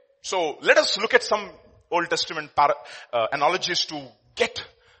 Okay, so let us look at some Old Testament analogies to get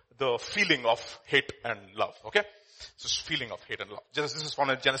the feeling of hate and love. Okay, this feeling of hate and love. This is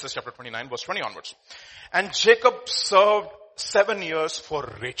found in Genesis chapter 29, verse 20 onwards. And Jacob served 7 years for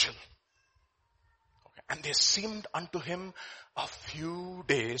Rachel. Okay. And they seemed unto him a few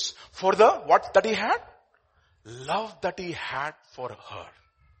days for the what that he had? Love that he had for her.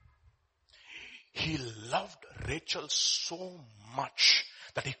 He loved Rachel so much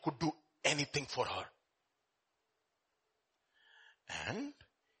that he could do anything for her. And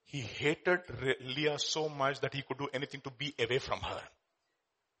he hated Leah so much that he could do anything to be away from her.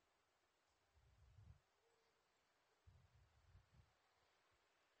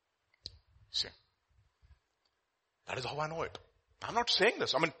 See, that is how I know it. I'm not saying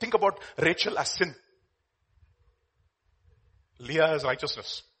this. Think about Rachel as sin. Leah as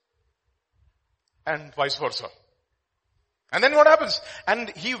righteousness. And vice versa. And then what happens? And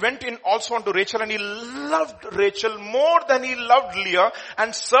he went in also unto Rachel, and he loved Rachel more than he loved Leah,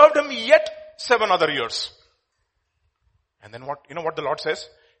 and served him yet 7 other years. And then what? You know what the Lord says?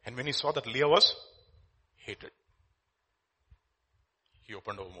 And when he saw that Leah was hated, he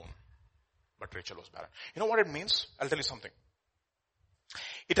opened her womb. But Rachel was barren. You know what it means? I'll tell you something.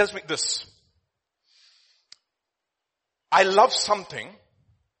 It tells me this. I love something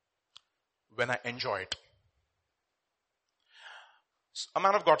when I enjoy it. A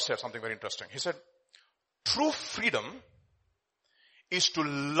man of God said something very interesting. He said, true freedom is to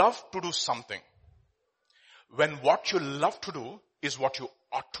love to do something when what you love to do is what you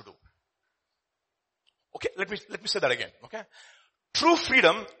ought to do. Okay, let me say that again, okay? True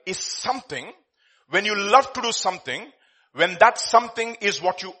freedom is something when you love to do something, when that something is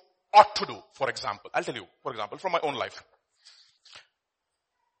what you ought to do. For example, I'll tell you, from my own life.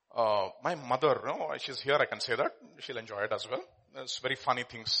 My mother, she's here, I can say that. She'll enjoy it as well. There's very funny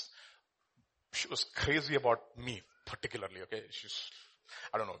things. She was crazy about me, particularly, okay?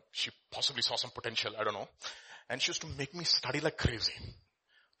 I don't know, she possibly saw some potential, I don't know. And she used to make me study like crazy.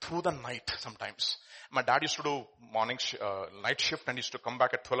 Through the night sometimes. My dad used to do night shift and used to come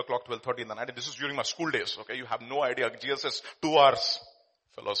back at 12 o'clock, 12:30 in the night. And this is during my school days, okay? You have no idea. Jesus says 2 hours.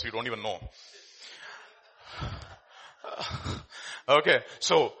 Fellows, you don't even know. Okay,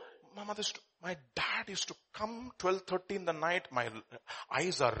 so my dad used to come 12:30 in the night. My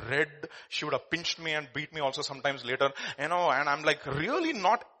eyes are red. She would have pinched me and beat me also sometimes later. And I'm like really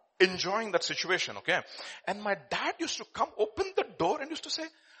not enjoying that situation, okay? And my dad used to come, open the door and used to say,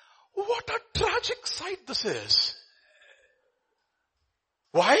 what a tragic sight this is.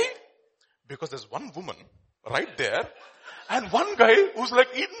 Why? Because there's one woman right there and one guy who's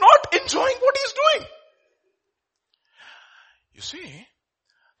like not enjoying what he's doing. You see,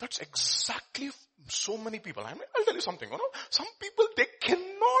 that's exactly so many people. I mean, I'll tell you something, some people, they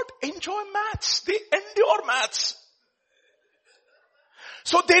cannot enjoy maths. They endure maths.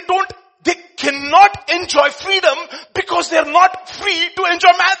 So they cannot enjoy freedom because they're not free to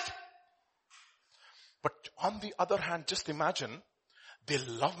enjoy math. But on the other hand, just imagine they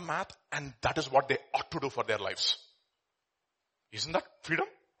love math and that is what they ought to do for their lives. Isn't that freedom?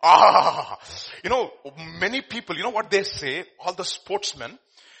 Many people, you know what they say, all the sportsmen,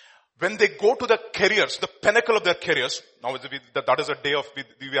 when they go to the careers, the pinnacle of their careers, now that is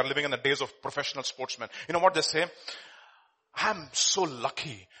we are living in the days of professional sportsmen. You know what they say? I'm so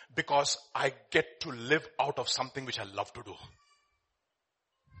lucky because I get to live out of something which I love to do.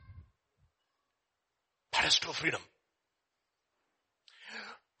 That is true freedom.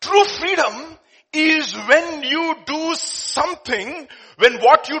 True freedom is when you do something, when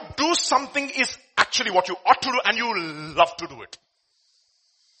what you do something is actually what you ought to do and you love to do it.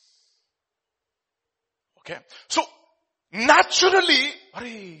 Okay. So, naturally,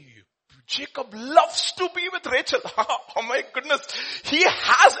 Jacob loves to be with Rachel. Oh my goodness. He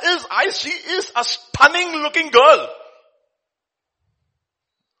has his eyes. She is a stunning looking girl.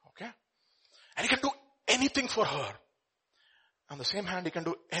 Okay. And he can do anything for her. On the same hand, he can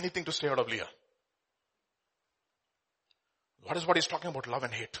do anything to stay out of Leah. What he's talking about? Love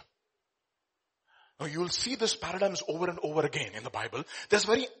and hate. Now you will see this paradigms over and over again in the Bible. There's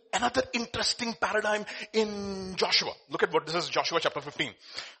another interesting paradigm in Joshua. Look at this is Joshua chapter 15.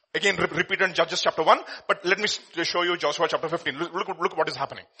 Again, repeated in Judges chapter 1, but let me show you Joshua chapter 15. Look what is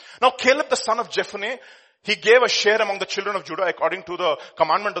happening. Now Caleb the son of Jephunneh, he gave a share among the children of Judah according to the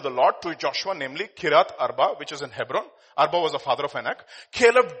commandment of the Lord to Joshua, namely Kiriath Arba, which is in Hebron. Arba was the father of Anak.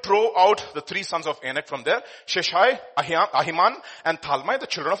 Caleb drove out the 3 sons of Anak from there, Sheshai, Ahiman, and Talmai, the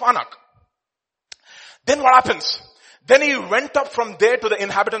children of Anak. Then what happens? Then he went up from there to the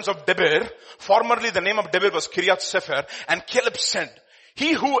inhabitants of Debir. Formerly the name of Debir was Kiriath Sefer, and Caleb said,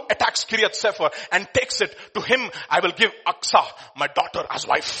 he who attacks Kiriath Sefer and takes it, to him I will give Aksa, my daughter, as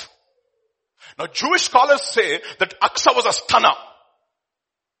wife. Now Jewish scholars say that Aksa was a stunner.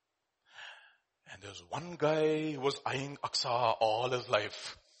 And there's one guy who was eyeing Aksa all his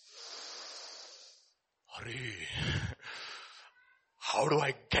life. Hurry. How do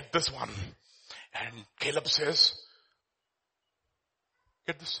I get this one? And Caleb says,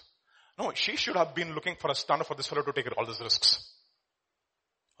 get this. No, she should have been looking for a stunner for this fellow to take all these risks.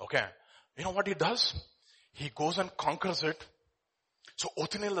 Okay. You know what he does? He goes and conquers it. So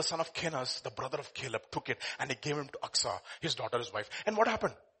Othniel, the son of Kenaz, the brother of Caleb, took it and he gave him to Aksa, his daughter, his wife. And what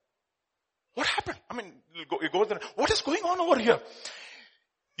happened? What happened? I mean, you go there. What is going on over here?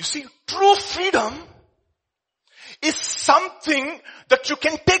 You see, true freedom is something that you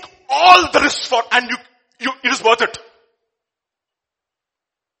can take all the risks for and it is worth it.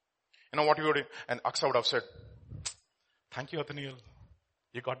 You know what you would do? And Aksa would have said, thank you, Othniel.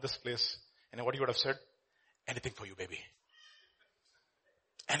 You got this place. You know what you would have said? Anything for you, baby.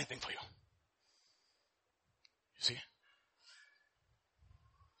 Anything for you. You see?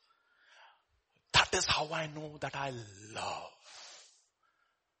 is how I know that I love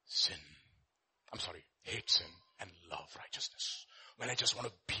sin. Hate sin and love righteousness. When I just want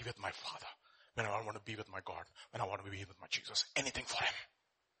to be with my Father. When I want to be with my God. When I want to be with my Jesus. Anything for Him.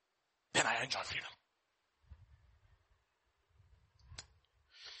 Then I enjoy freedom.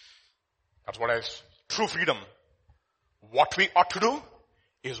 That's what true freedom. What we ought to do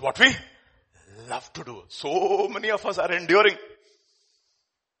is what we love to do. So many of us are enduring.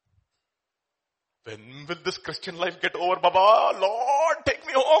 When will this Christian life get over, Baba? Lord, take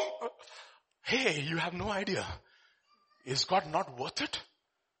me home. Hey, you have no idea. Is God not worth it?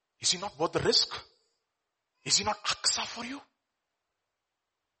 Is He not worth the risk? Is He not aksa for you?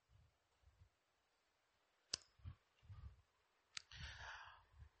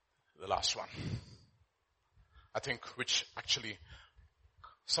 The last one, I think, which actually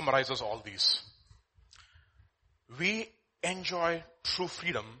summarizes all these. We enjoy true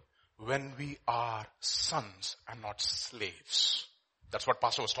freedom when we are sons and not slaves. That's what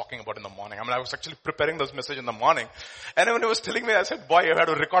Pastor was talking about in the morning. I was actually preparing this message in the morning. And when he was telling me, I said, boy, I had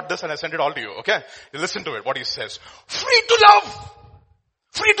to record this and I sent it all to you. Okay? You listen to it, what he says. Free to love.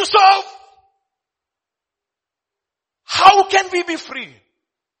 Free to serve. How can we be free?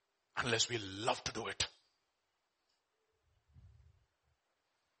 Unless we love to do it.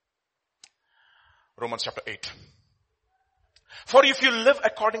 Romans chapter 8. For if you live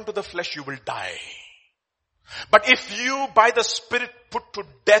according to the flesh, you will die. But if you by the Spirit put to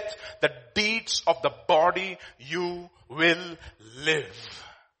death the deeds of the body, you will live.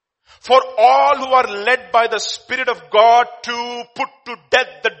 For all who are led by the Spirit of God to put to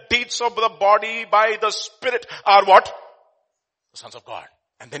death the deeds of the body by the Spirit are what? The sons of God.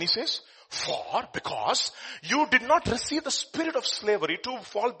 And then he says, because you did not receive the spirit of slavery to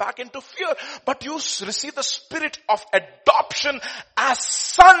fall back into fear, but you received the spirit of adoption as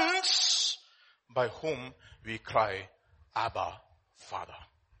sons, by whom we cry, Abba, Father.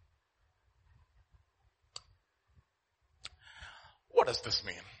 What does this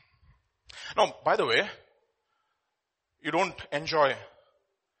mean? Now, by the way, you don't enjoy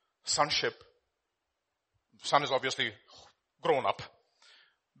sonship. Son is obviously grown up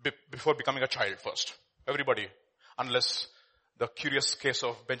before becoming a child first. Everybody, unless the curious case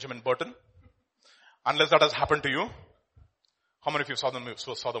of Benjamin Burton, unless that has happened to you. How many of you saw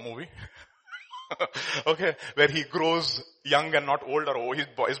the movie? Okay, where he grows young and not old, or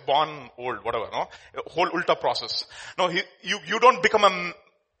he's born old, whatever, no? Whole ulta process. No, you don't become a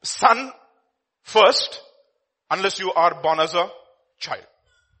son first unless you are born as a child.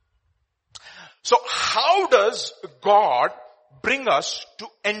 So how does God bring us to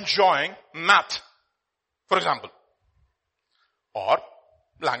enjoying math, for example, or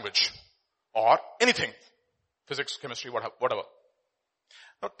language, or anything, physics, chemistry, whatever.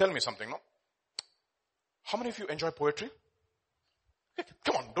 Now tell me something, no? How many of you enjoy poetry? Okay,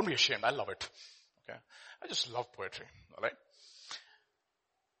 come on, don't be ashamed, I love it. Okay, I just love poetry, alright?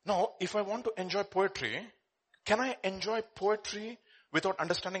 Now, if I want to enjoy poetry, can I enjoy poetry without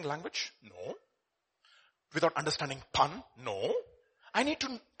understanding language? No. Without understanding pun? No. I need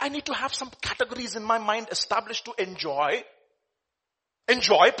to have some categories in my mind established to enjoy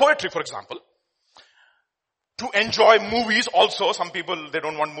poetry, for example. To enjoy movies also. Some people, they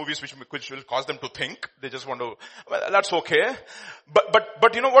don't want movies which will cause them to think. They just want to, well, that's okay.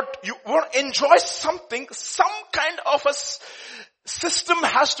 But you know what? You want to enjoy something, some kind of a system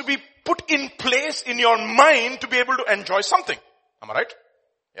has to be put in place in your mind to be able to enjoy something. Am I right?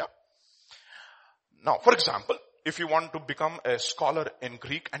 Yeah. Now, for example, if you want to become a scholar in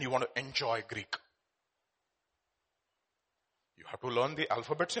Greek and you want to enjoy Greek, you have to learn the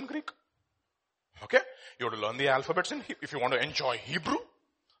alphabets in Greek. Okay? You have to learn the alphabets if you want to enjoy Hebrew,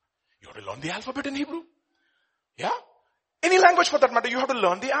 you have to learn the alphabet in Hebrew. Yeah? Any language for that matter, you have to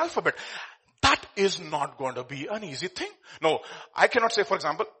learn the alphabet. That is not going to be an easy thing. No, I cannot say, for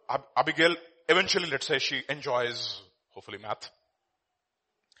example, Abigail, eventually, let's say she enjoys, hopefully, math.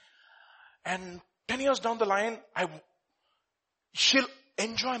 And 10 years down the line, she'll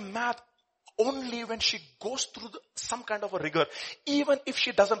enjoy math only when she goes through some kind of a rigor, even if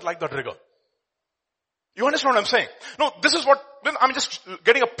she doesn't like that rigor. You understand what I'm saying? No, this is what, I'm just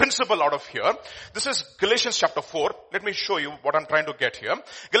getting a principle out of here. This is Galatians chapter 4. Let me show you what I'm trying to get here.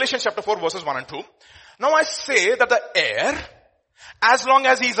 Galatians chapter 4 verses 1 and 2. Now I say that the heir, as long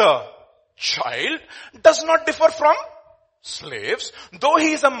as he's a child, does not differ from slaves, though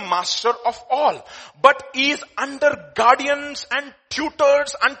he is a master of all. But he is under guardians and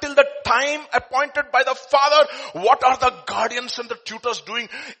tutors until the time appointed by the Father. What are the guardians and the tutors doing?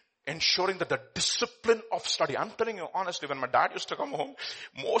 Ensuring that the discipline of study. I'm telling you honestly, when my dad used to come home,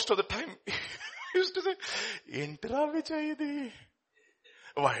 most of the time, I used to say, Intera Vijayidi.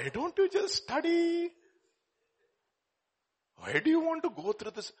 Why don't you just study? Why do you want to go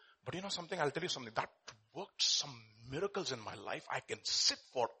through this? But you know something, I'll tell you something. That worked some miracles in my life. I can sit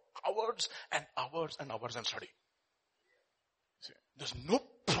for hours and hours and hours and study. See, there's no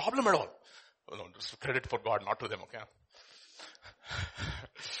problem at all. Oh, no, just credit for God, not to them, okay?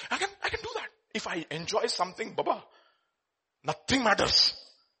 I can do that. If I enjoy something, Baba, nothing matters.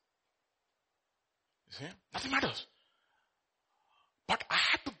 You see? Nothing matters. But I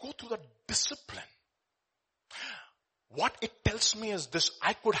had to go through the discipline. What it tells me is this: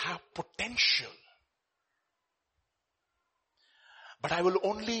 I could have potential, but I will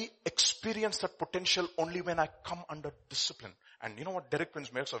only experience that potential only when I come under discipline. And you know what? Derek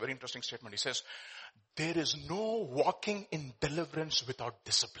Prince makes a very interesting statement. He says, there is no walking in deliverance without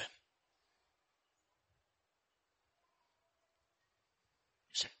discipline.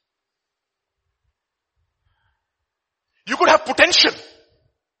 You see? You could have potential,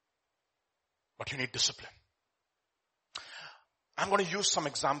 but you need discipline. I'm going to use some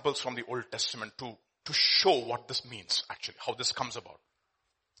examples from the Old Testament to show what this means actually, how this comes about.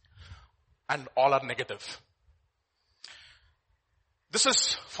 And all are negative. This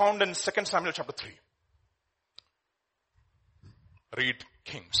is found in 2 Samuel chapter 3. Read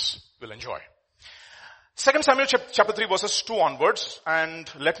Kings, will enjoy. 2 Samuel chapter 3 verses 2 onwards,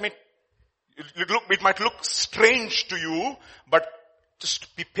 and it might look strange to you, but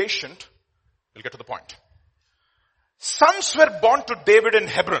just be patient. We'll get to the point. Sons were born to David in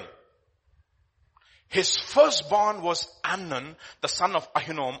Hebron. His firstborn was Amnon, the son of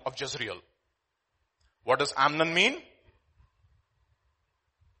Ahinoam of Jezreel. What does Amnon mean?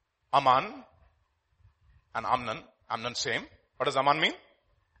 Aman and Amnon. Amnon same. What does Aman mean?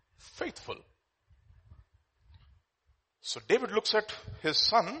 Faithful. So David looks at his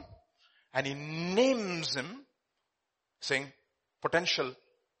son and he names him saying potential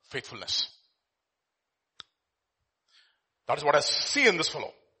faithfulness. That is what I see in this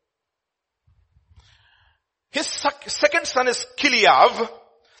fellow. His second son is Kiliav,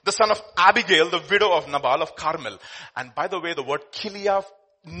 the son of Abigail, the widow of Nabal of Carmel. And by the way, the word Kiliav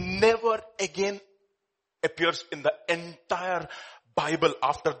never again appears in the entire Bible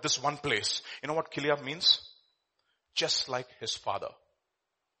after this one place. You know what Kiliav means? Just like his father.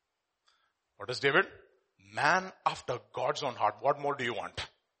 What is David? Man after God's own heart. What more do you want?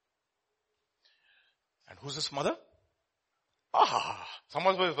 And who's his mother?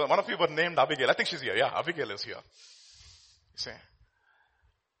 One of you were named Abigail. I think she's here. Yeah, Abigail is here. You see.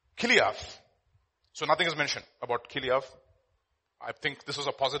 Kiliav. So nothing is mentioned about Kiliav. I think this is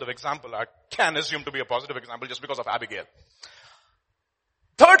a positive example. I can assume to be a positive example just because of Abigail.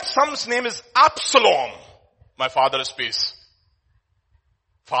 Third son's name is Absalom. My father is peace.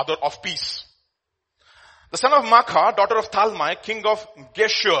 Father of peace. The son of Maacah, daughter of Talmai, king of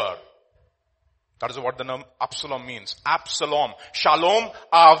Geshur. That is what the name Absalom means. Absalom. Shalom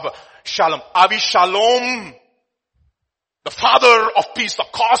of Shalom. Avi Shalom. The father of peace, the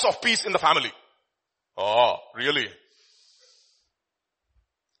cause of peace in the family. Oh, really?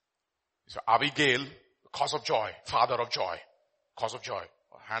 So Abigail, cause of joy, father of joy, cause of joy,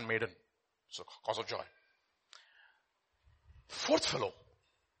 handmaiden, so cause of joy. Fourth fellow,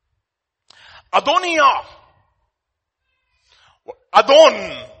 Adoniah.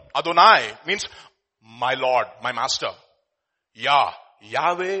 Adonai means my Lord, my master.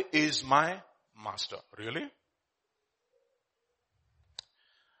 Yahweh is my master. Really?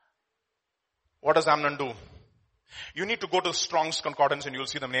 What does Amnon do? You need to go to Strong's Concordance and you'll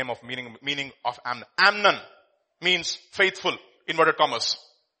see the meaning of Amnon. Amnon means faithful, inverted commas.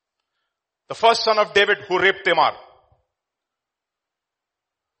 The first son of David who raped Tamar.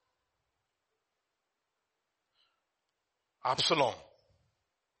 Absalom,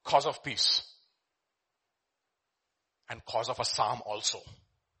 cause of peace. And cause of a psalm also.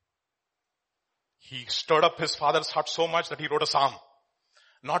 He stirred up his father's heart so much that he wrote a psalm.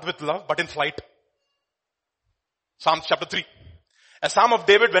 Not with love, but in flight. Psalm chapter 3. A psalm of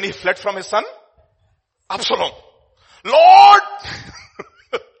David when he fled from his son, Absalom. Lord,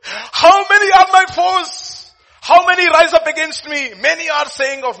 how many are my foes? How many rise up against me? Many are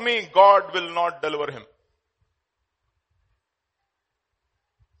saying of me, God will not deliver him.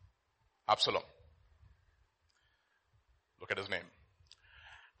 Absalom. Look at his name.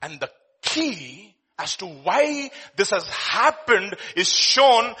 And the key as to why this has happened is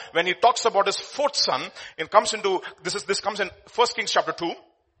shown when he talks about his fourth son. This comes in 1 Kings chapter 2.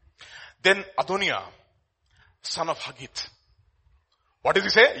 Then Adoniah, son of Haggith. What does he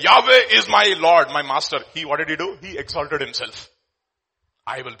say? Yahweh is my Lord, my master. What did he do? He exalted himself.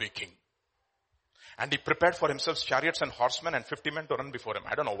 I will be king. And he prepared for himself chariots and horsemen and 50 men to run before him.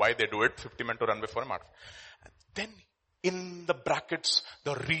 I don't know why they do it, 50 men to run before him. Then in the brackets,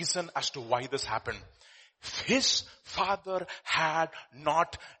 the reason as to why this happened. His father had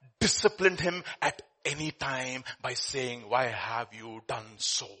not disciplined him at any time by saying, why have you done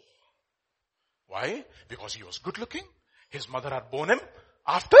so? Why? Because he was good looking. His mother had borne him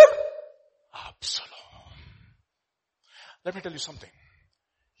after Absalom. Let me tell you something.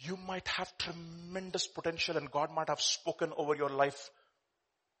 You might have tremendous potential and God might have spoken over your life.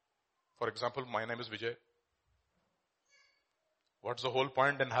 For example, my name is Vijay. What's the whole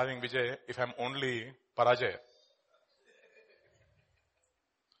point in having Vijay if I'm only Parajay?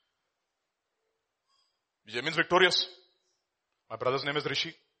 Vijay means victorious. My brother's name is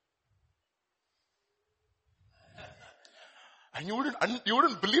Rishi. And you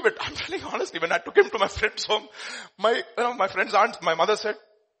wouldn't believe it. I'm telling you honestly, when I took him to my friend's home, my friend's aunt, my mother said,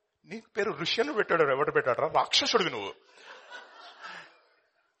 "Nee peru Rishi anu pettadu evaru pettadra rakshasudivi nuvu.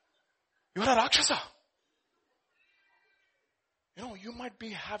 You are a rakshasa." You might be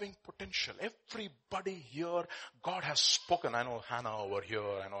having potential. Everybody here, God has spoken. I know Hannah over here.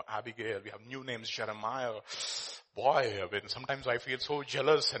 I know Abigail. We have new names, Jeremiah. Boy, sometimes I feel so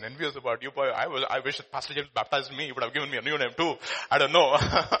jealous and envious about you. Boy, I wish that Pastor James baptized me. He would have given me a new name too. I don't know.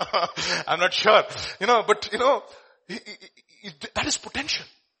 I'm not sure. But that is potential.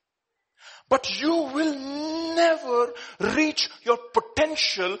 But you will never reach your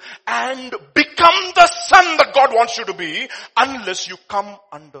potential and become the son that God wants you to be unless you come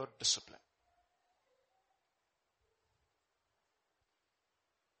under discipline.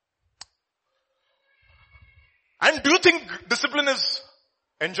 And do you think discipline is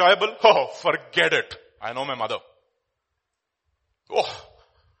enjoyable? Oh, forget it. I know my mother. Oh,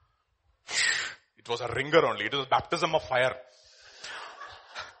 it was a ringer only. It was baptism of fire.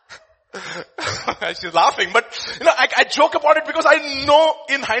 She's laughing, but I joke about it because I know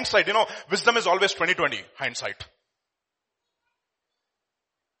in hindsight, wisdom is always 20/20 hindsight.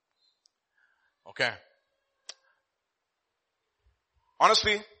 Okay.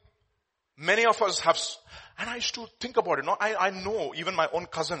 Honestly, many of us have, and I used to think about it. I know even my own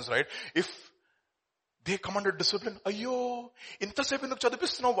cousins, right? If they come under discipline, ayyo, intasepu enduku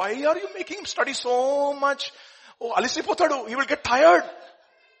chadipistunnao? Why are you making him study so much? Oh, alisipothadu. He will get tired.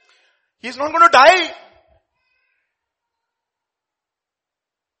 He's not going to die.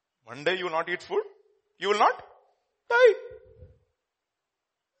 One day you will not eat food. You will not die.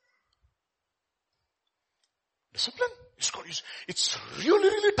 Discipline. It's really,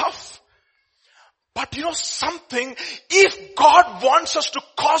 really tough. But something, if God wants us to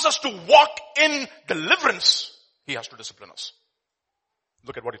cause us to walk in deliverance, He has to discipline us.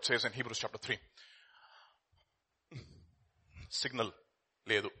 Look at what it says in Hebrews chapter 3. Signal.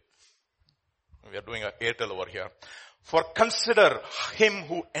 Ledu. We are doing an Airtel over here. For consider him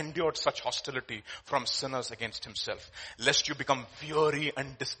who endured such hostility from sinners against himself, lest you become weary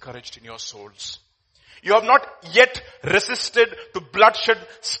and discouraged in your souls. You have not yet resisted to bloodshed,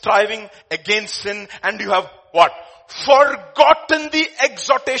 striving against sin, and you have what? Forgotten the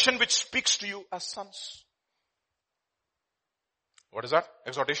exhortation which speaks to you as sons. What is that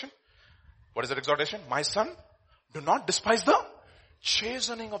exhortation? What is that exhortation? My son, do not despise the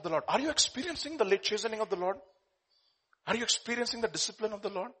chastening of the Lord. Are you experiencing the chastening of the Lord? Are you experiencing the discipline of the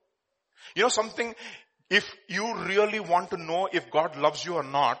Lord? Something, if you really want to know if God loves you or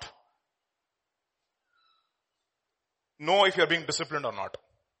not, know if you are being disciplined or not.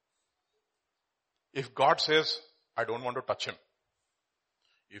 If God says, I don't want to touch him.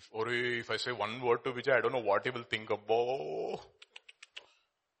 If I say one word to Vijay, I don't know what he will think of. Oh,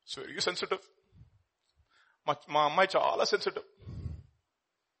 it's very sensitive. Ma amma chala sensitive.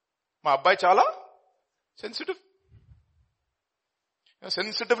 Ma abbai chala sensitive.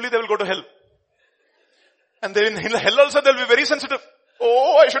 Sensitively they will go to hell. And then in hell also they will be very sensitive.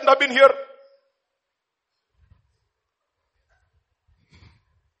 Oh, I shouldn't have been here.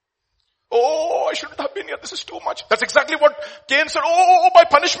 Oh, I shouldn't have been here. This is too much. That's exactly what Cain said. Oh, my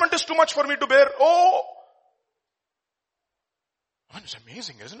punishment is too much for me to bear. Oh. Man, it's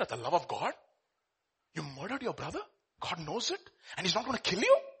amazing, isn't it? The love of God. You murdered your brother. God knows it. And he's not going to kill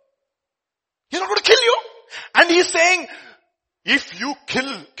you. He's not going to kill you. And he's saying, if you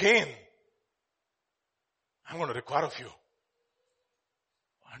kill Cain, I'm going to require of you.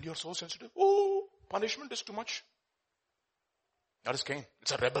 And you're so sensitive. Oh, punishment is too much. That is Cain.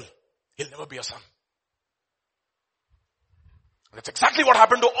 It's a rebel. He'll never be a son. And that's exactly what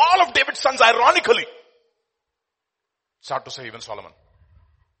happened to all of David's sons, ironically. Sad to say, even Solomon.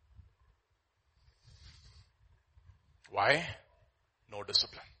 Why? No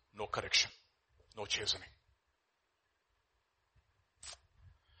discipline, no correction. No chastening.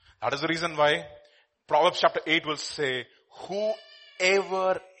 That is the reason why Proverbs chapter 8 will say,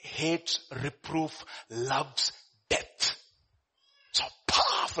 whoever hates reproof loves death. So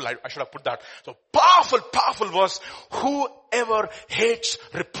powerful. I should have put that. So powerful verse. Whoever hates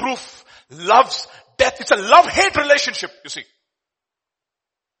reproof loves death. It's a love-hate relationship, you see.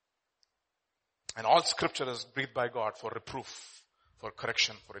 And all scripture is breathed by God for reproof, for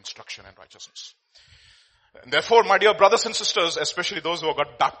correction, for instruction and righteousness. And therefore, my dear brothers and sisters, especially those who have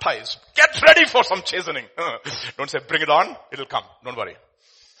got baptized, get ready for some chastening. Don't say, bring it on. It'll come. Don't worry.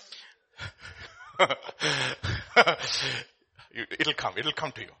 It'll come. It'll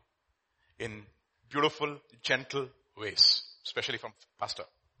come to you in beautiful, gentle ways, especially from Pastor.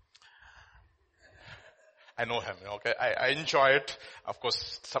 I know him, okay? I enjoy it. Of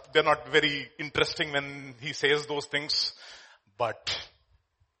course, they're not very interesting when he says those things, but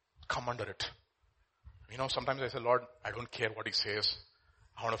come under it. Sometimes I say, Lord, I don't care what he says.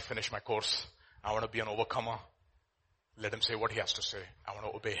 I want to finish my course. I want to be an overcomer. Let him say what he has to say. I want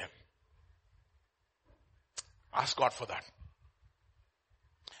to obey him. Ask God for that.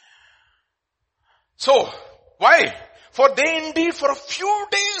 So, why? For they indeed for a few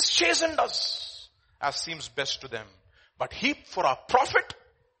days chastened us, as seems best to them. But he for our profit,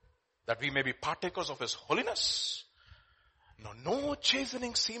 that we may be partakers of his holiness. No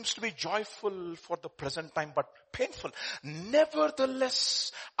chastening seems to be joyful for the present time, but painful.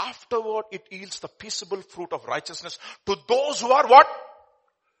 Nevertheless, afterward it yields the peaceable fruit of righteousness to those who are what?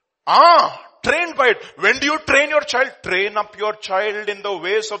 Trained by it. When do you train your child? Train up your child in the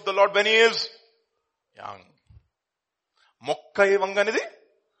ways of the Lord when he is young. Mokkai vanganidi?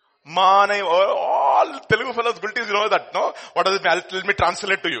 Manai, all Telugu fellows guilty, you know that, no? What does it mean? Let me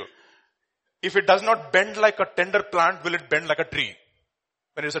translate to you. If it does not bend like a tender plant, will it bend like a tree?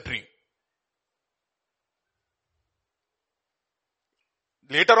 When it is a tree.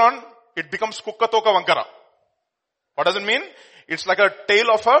 Later on, it becomes kukkatoka vankara. What does it mean? It's like a tail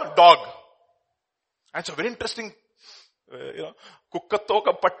of a dog. And it's a very interesting,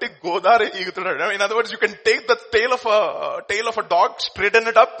 kukkatoka patti godare igutadu. In other words, you can take the tail of a dog, straighten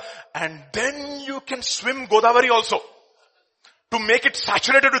it up, and then you can swim Godavari also. To make it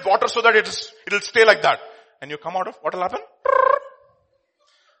saturated with water so that it'll stay like that. And you come out of, what will happen?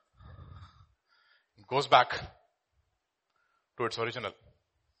 It goes back to its original.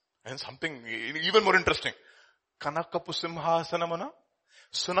 And something even more interesting. Kanakapu simhasanamana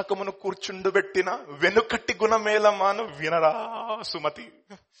sunakamunu kurchundu bettina venukatti gunamelamanu vinara Sumati.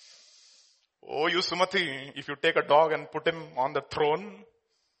 Oh, you Sumati, if you take a dog and put him on the throne,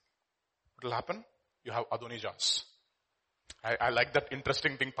 what will happen? You have Adonijahs. I like that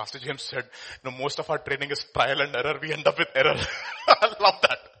interesting thing Pastor James said. Most of our training is trial and error. We end up with error. I love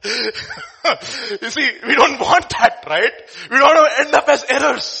that. You see, we don't want that, right? We don't want to end up as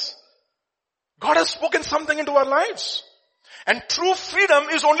errors. God has spoken something into our lives. And true freedom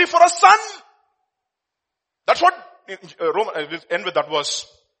is only for a son. That's what, we'll end with that verse.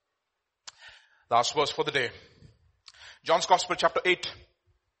 Last verse for the day. John's Gospel chapter 8.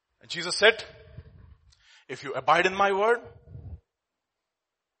 And Jesus said, if you abide in my word,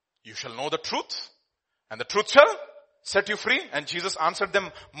 you shall know the truth, and the truth shall set you free. And Jesus answered them,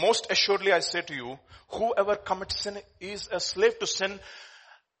 most assuredly I say to you, whoever commits sin is a slave to sin,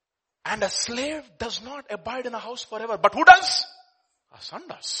 and a slave does not abide in a house forever. But who does? A son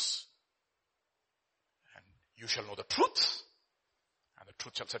does. And you shall know the truth, and the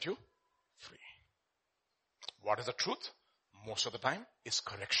truth shall set you free. What is the truth? Most of the time is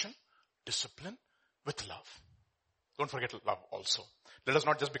correction, discipline, with love. Don't forget love also. Let us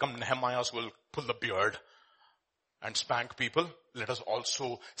not just become Nehemiahs who will pull the beard and spank people. Let us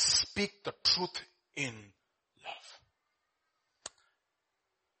also speak the truth in love.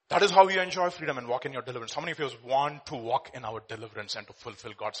 That is how you enjoy freedom and walk in your deliverance. How many of you want to walk in our deliverance and to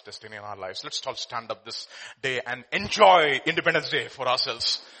fulfill God's destiny in our lives? Let's all stand up this day and enjoy Independence Day for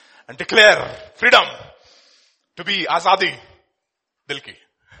ourselves and declare freedom to be Azadi Dilki.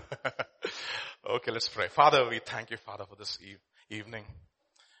 Okay, let's pray. Father, we thank you, Father, for this evening.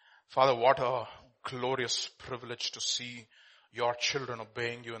 Father, what a glorious privilege to see your children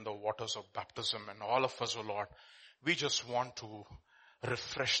obeying you in the waters of baptism. And all of us, oh Lord, we just want to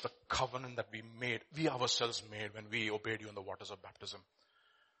refresh the covenant that we ourselves made when we obeyed you in the waters of baptism.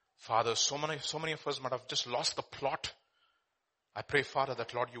 Father, so many of us might have just lost the plot. I pray, Father,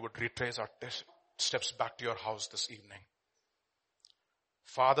 that Lord, you would retrace our steps back to your house this evening.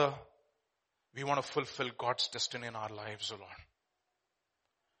 Father, we want to fulfill God's destiny in our lives, O Lord.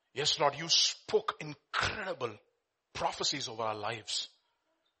 Yes, Lord, you spoke incredible prophecies over our lives.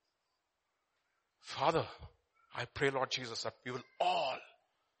 Father, I pray, Lord Jesus, that we will all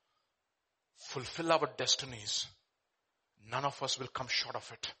fulfill our destinies. None of us will come short of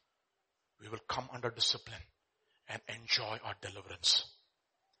it. We will come under discipline and enjoy our deliverance.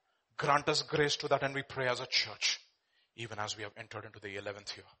 Grant us grace to that, and we pray as a church, even as we have entered into the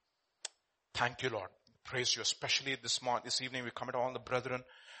 11th year. Thank you, Lord. Praise you, especially this evening we commit all the brethren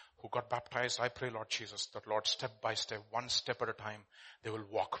who got baptized. I pray, Lord Jesus, that Lord, step by step, one step at a time, they will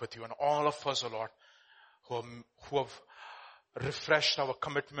walk with you. And all of us, O Lord, who have refreshed our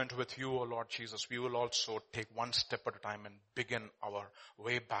commitment with you, O Lord Jesus, we will also take one step at a time and begin our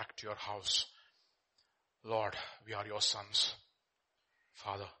way back to your house. Lord, we are your sons,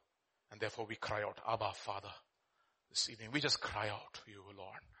 Father, and therefore we cry out, Abba, Father. This evening, we just cry out to you,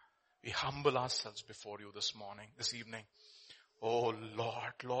 Lord. We humble ourselves before you this evening. Oh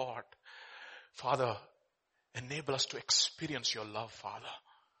Lord, Lord. Father, enable us to experience your love, Father.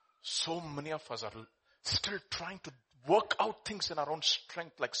 So many of us are still trying to work out things in our own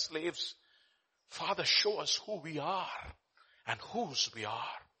strength like slaves. Father, show us who we are and whose we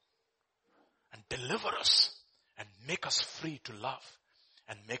are. And deliver us and make us free to love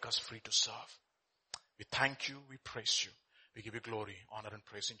and make us free to serve. We thank you, we praise you. We give you glory, honor, and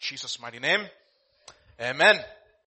praise in Jesus' mighty name. Amen.